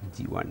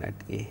 G1 at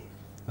A,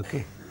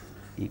 okay,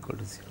 equal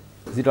to 0.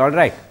 Is it all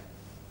right?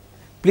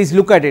 Please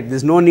look at it, there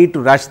is no need to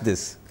rush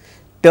this.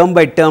 Term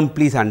by term,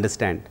 please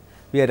understand.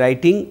 We are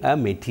writing a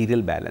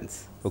material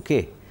balance.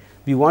 Okay.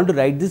 We want to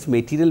write this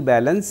material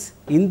balance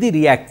in the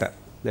reactor,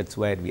 that is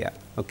where we are.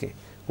 Okay.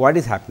 What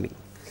is happening?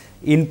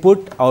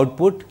 Input,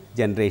 output,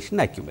 generation,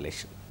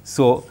 accumulation.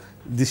 So,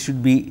 this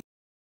should be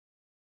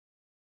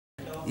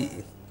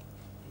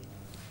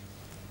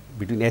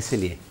between S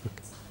and A. Okay.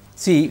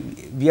 See,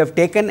 we have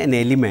taken an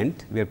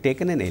element,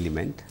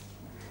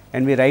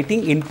 and we are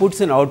writing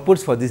inputs and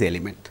outputs for this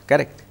element,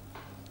 correct.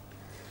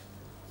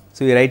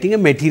 So, we are writing a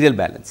material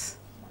balance.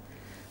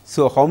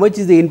 So, how much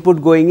is the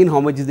input going in, how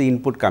much is the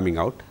input coming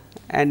out,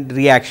 and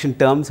reaction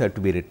terms have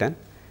to be written,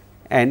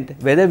 and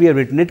whether we have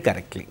written it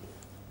correctly.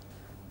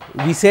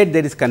 We said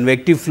there is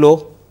convective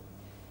flow,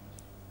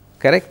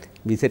 correct.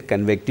 We said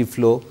convective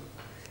flow,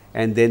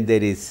 and then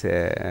there is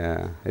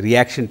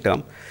reaction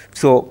term.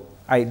 So,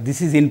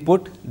 this is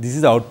input, this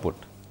is output.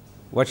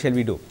 What shall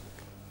we do?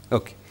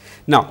 Okay.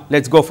 Now,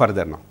 let us go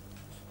further now.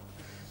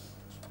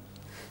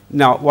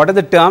 Now, what are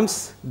the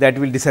terms that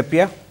will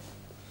disappear?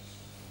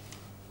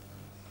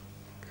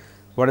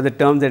 What are the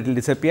terms that will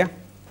disappear?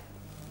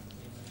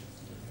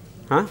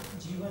 Huh?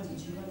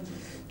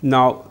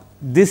 Now,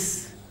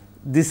 this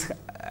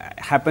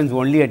happens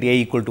only at A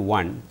equal to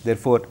 1.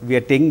 Therefore, we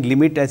are taking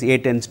limit as A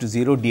tends to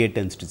 0, dA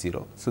tends to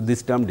 0. So,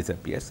 this term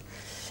disappears,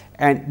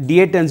 and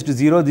dA tends to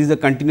 0, this is a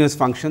continuous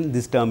function,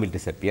 this term will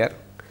disappear.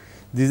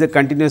 This is a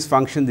continuous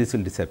function, this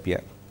will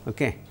disappear.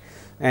 Okay.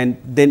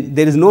 And then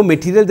there is no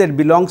material that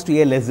belongs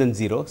to A less than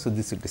 0. So,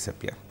 this will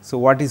disappear. So,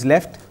 what is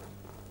left?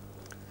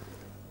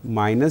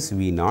 Minus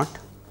V naught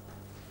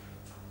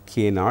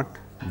K naught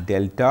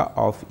delta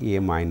of A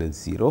minus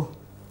 0,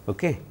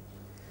 okay,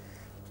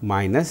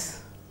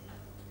 minus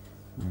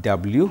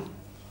W,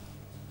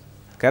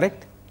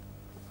 correct,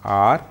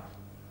 R,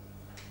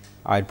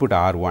 I put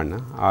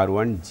R1,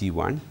 R1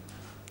 G1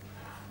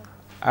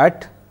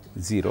 at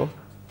 0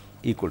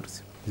 equal to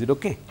 0. Is it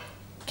okay?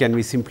 Can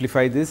we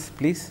simplify this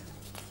please?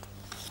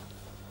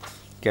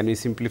 Can we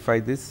simplify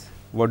this?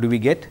 What do we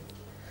get?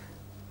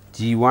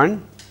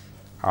 G1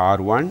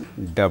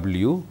 R1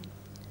 W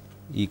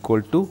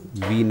equal to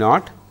V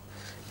naught,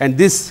 and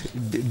this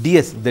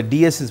ds, the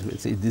ds is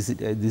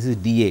this is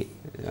dA,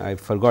 I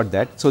forgot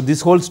that. So,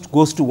 this whole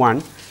goes to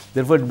 1,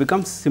 therefore, it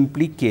becomes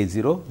simply k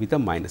 0 with a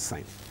minus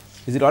sign.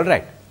 Is it all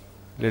right?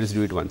 Let us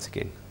do it once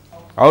again.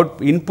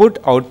 Input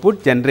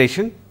output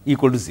generation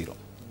equal to 0.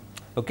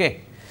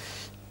 Okay.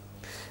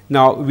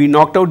 Now, we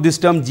knocked out this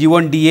term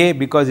G1 dA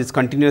because it is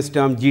continuous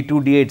term,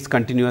 G2 dA it is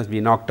continuous, we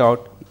knocked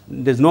out.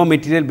 There is no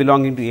material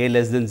belonging to A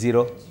less than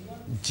 0.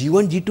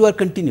 G1, G2 are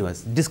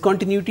continuous,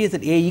 discontinuity is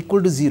at A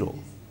equal to 0,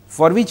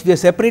 for which we are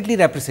separately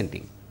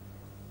representing.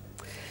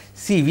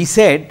 See, we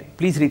said,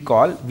 please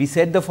recall, we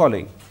said the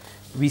following.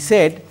 We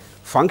said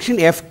function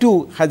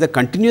f2 has a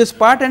continuous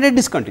part and a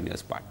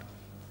discontinuous part.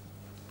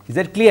 Is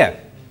that clear?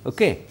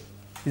 Okay.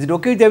 Is it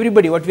okay with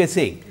everybody what we are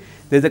saying?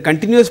 There is a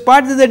continuous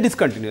part, there is a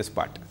discontinuous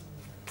part.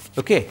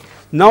 Okay.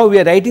 Now, we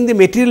are writing the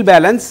material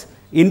balance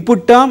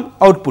input term,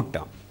 output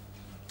term,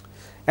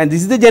 and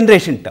this is the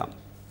generation term.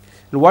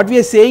 And what we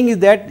are saying is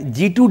that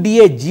G2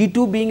 dA,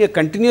 G2 being a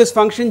continuous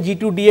function,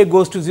 G2 dA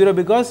goes to 0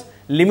 because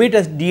limit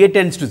as dA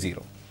tends to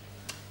 0.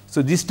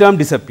 So, this term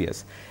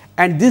disappears,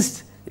 and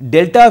this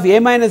delta of A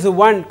minus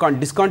 1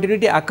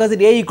 discontinuity occurs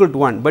at A equal to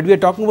 1, but we are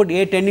talking about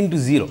A tending to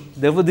 0.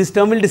 Therefore, this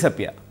term will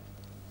disappear.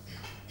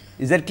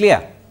 Is that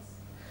clear?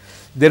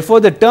 Therefore,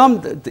 the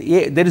term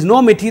there is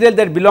no material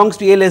that belongs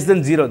to A less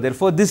than 0.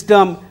 Therefore, this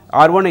term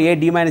R1 A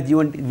d minus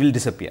G1 will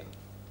disappear.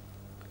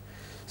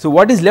 So,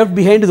 what is left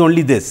behind is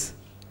only this,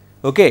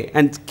 okay,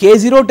 and k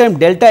 0 times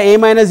delta A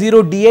minus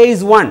 0 dA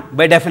is 1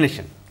 by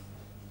definition.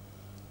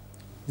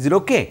 Is it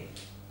okay?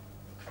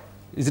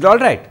 Is it all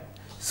right?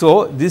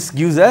 So, this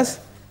gives us,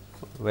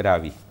 where are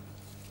we?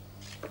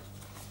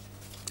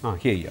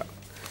 Here you are.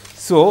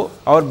 So,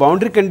 our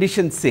boundary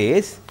condition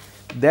says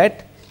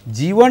that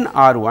G1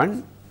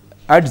 R1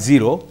 at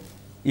 0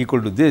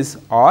 equal to this,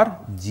 or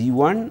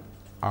G1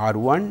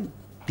 R1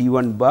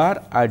 T1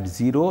 bar at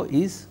 0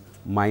 is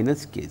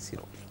minus k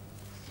 0.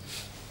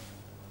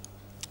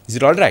 Is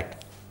it all right?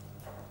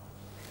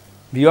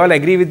 We all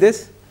agree with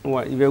this?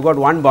 We have got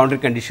one boundary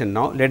condition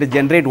now. Let us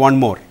generate one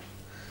more.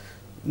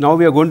 Now,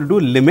 we are going to do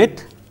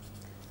limit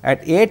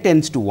at A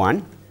tends to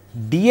 1,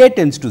 dA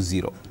tends to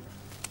 0.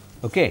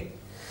 Okay.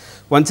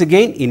 Once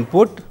again,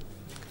 input,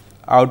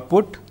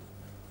 output,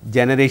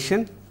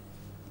 generation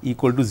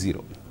equal to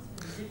 0.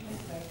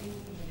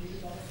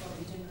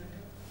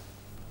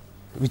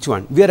 Which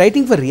one? We are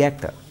writing for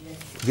reactor.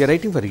 We are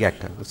writing for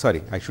reactor.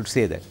 Sorry, I should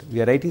say that.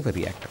 We are writing for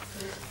reactor.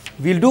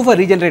 We will do for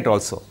regenerator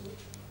also.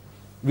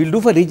 We will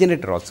do for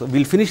regenerator also. We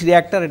will finish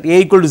reactor at A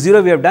equal to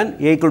 0, we have done,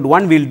 A equal to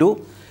 1 we will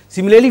do.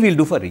 Similarly, we will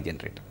do for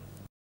regenerator.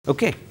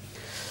 Okay.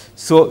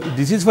 So,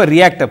 this is for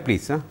reactor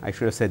please, I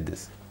should have said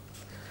this.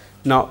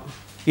 Now,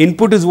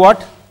 input is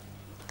what?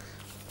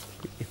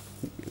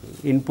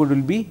 Input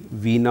will be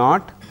V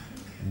naught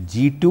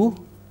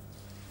G2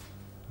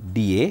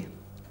 dA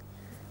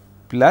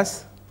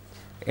plus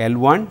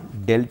L1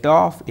 delta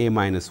of A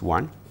minus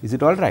 1. Is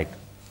it all right?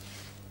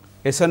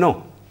 Yes or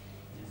no?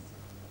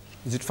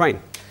 Is it fine?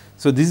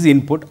 So, this is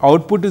input.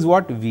 Output is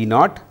what? V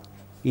naught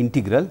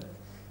integral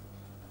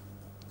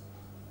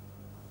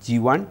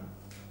G1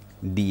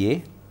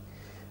 dA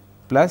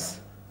plus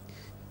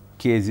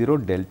k 0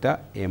 delta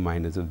A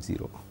minus of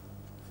 0.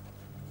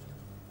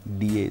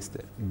 dA is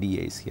there,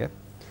 dA is here,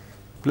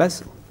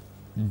 plus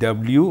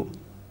W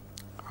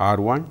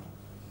R1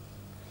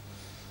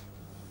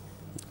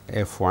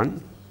 F1,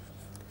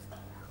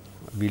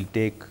 we will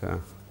take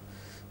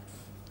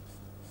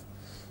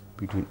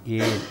between A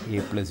and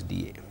A plus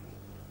dA.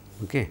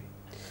 Okay.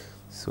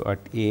 So, at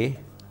A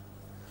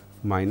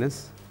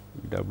minus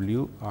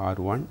W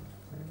R1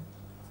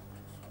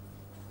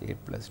 A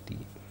plus dA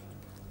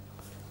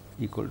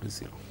equal to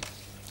 0.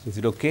 Is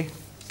it okay?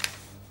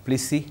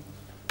 Please see.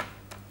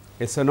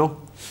 Yes or no?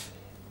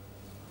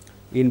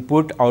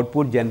 Input,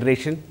 output,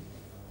 generation.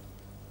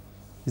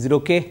 Is it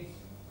okay?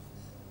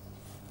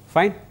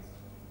 Fine.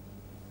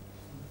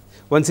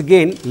 Once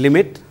again,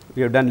 limit,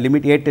 we have done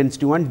limit A tends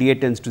to 1, dA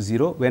tends to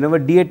 0. Whenever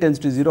dA tends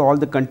to 0, all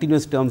the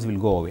continuous terms will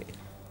go away.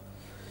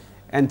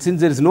 And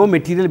since there is no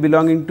material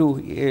belonging to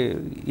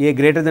A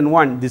greater than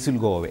 1, this will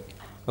go away.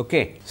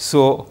 Okay.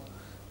 So,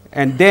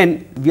 and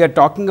then we are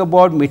talking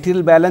about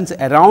material balance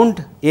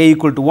around A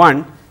equal to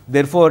 1,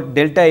 therefore,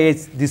 delta A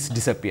this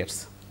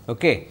disappears.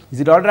 Okay. Is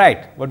it all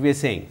right what we are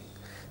saying?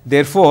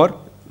 Therefore,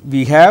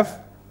 we have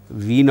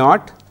V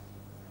naught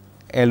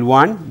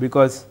L1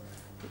 because,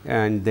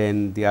 and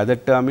then the other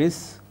term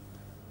is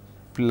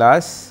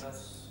plus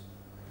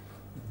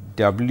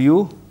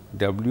W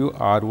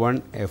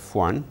R1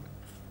 F1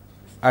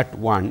 at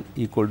 1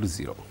 equal to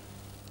 0.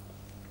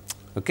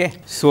 Okay.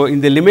 So,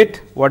 in the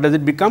limit what does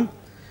it become?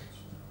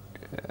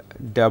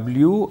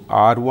 W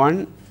R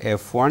 1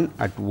 F 1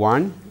 at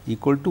 1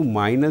 equal to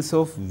minus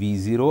of V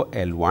 0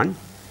 L 1.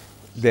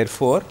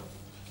 Therefore,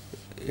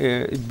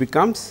 it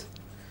becomes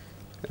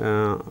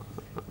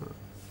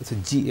it's a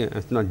G,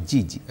 not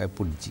G G, I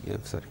put G, I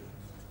am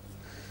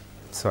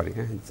sorry,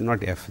 it is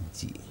not F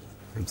G,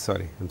 I am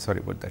sorry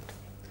about that,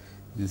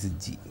 this is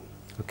G.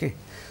 Okay.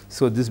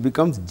 So, this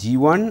becomes G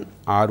 1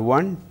 R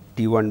 1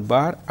 T 1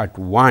 bar at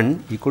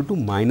 1 equal to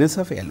minus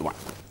of L 1.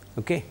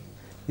 Okay.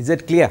 Is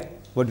that clear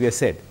what we have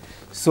said?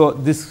 So,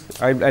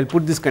 this I will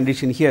put this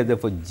condition here,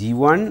 therefore, G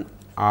 1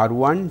 R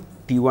 1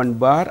 T 1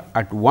 bar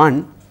at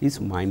 1 is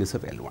minus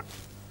of L 1.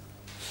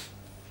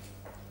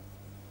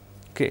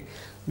 Okay.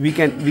 We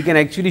can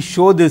actually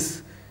show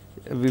this,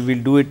 we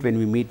will do it when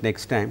we meet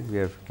next time, we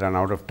have run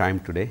out of time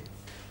today.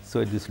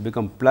 So, this will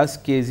become plus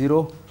K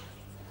 0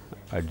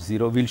 at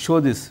 0, we will show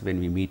this when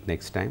we meet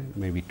next time,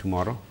 maybe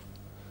tomorrow,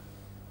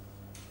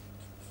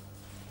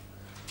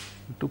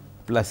 to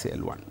plus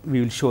L 1,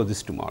 we will show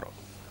this tomorrow.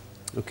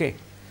 Okay.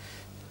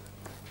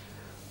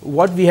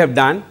 What we have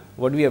done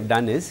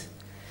is,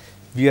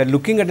 we are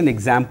looking at an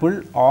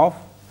example of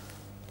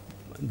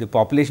the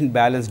population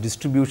balance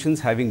distributions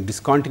having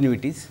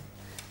discontinuities,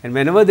 and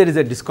whenever there is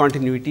a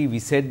discontinuity, we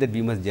said that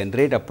we must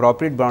generate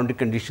appropriate boundary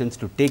conditions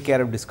to take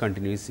care of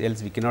discontinuities,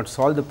 else we cannot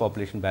solve the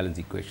population balance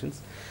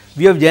equations.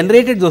 We have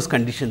generated those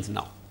conditions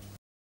now.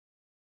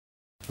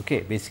 Okay.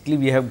 Basically,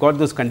 we have got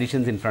those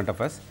conditions in front of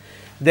us.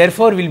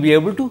 Therefore, we will be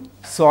able to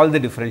solve the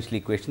differential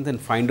equations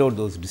and find out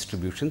those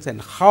distributions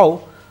and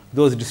how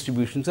those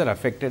distributions are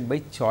affected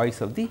by choice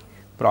of the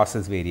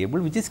process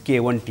variable, which is K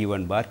 1 T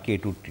 1 bar, K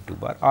 2 T 2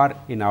 bar, or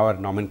in our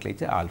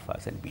nomenclature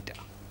alphas and beta.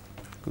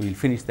 We will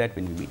finish that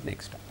when we meet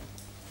next time.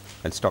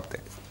 I will stop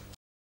there.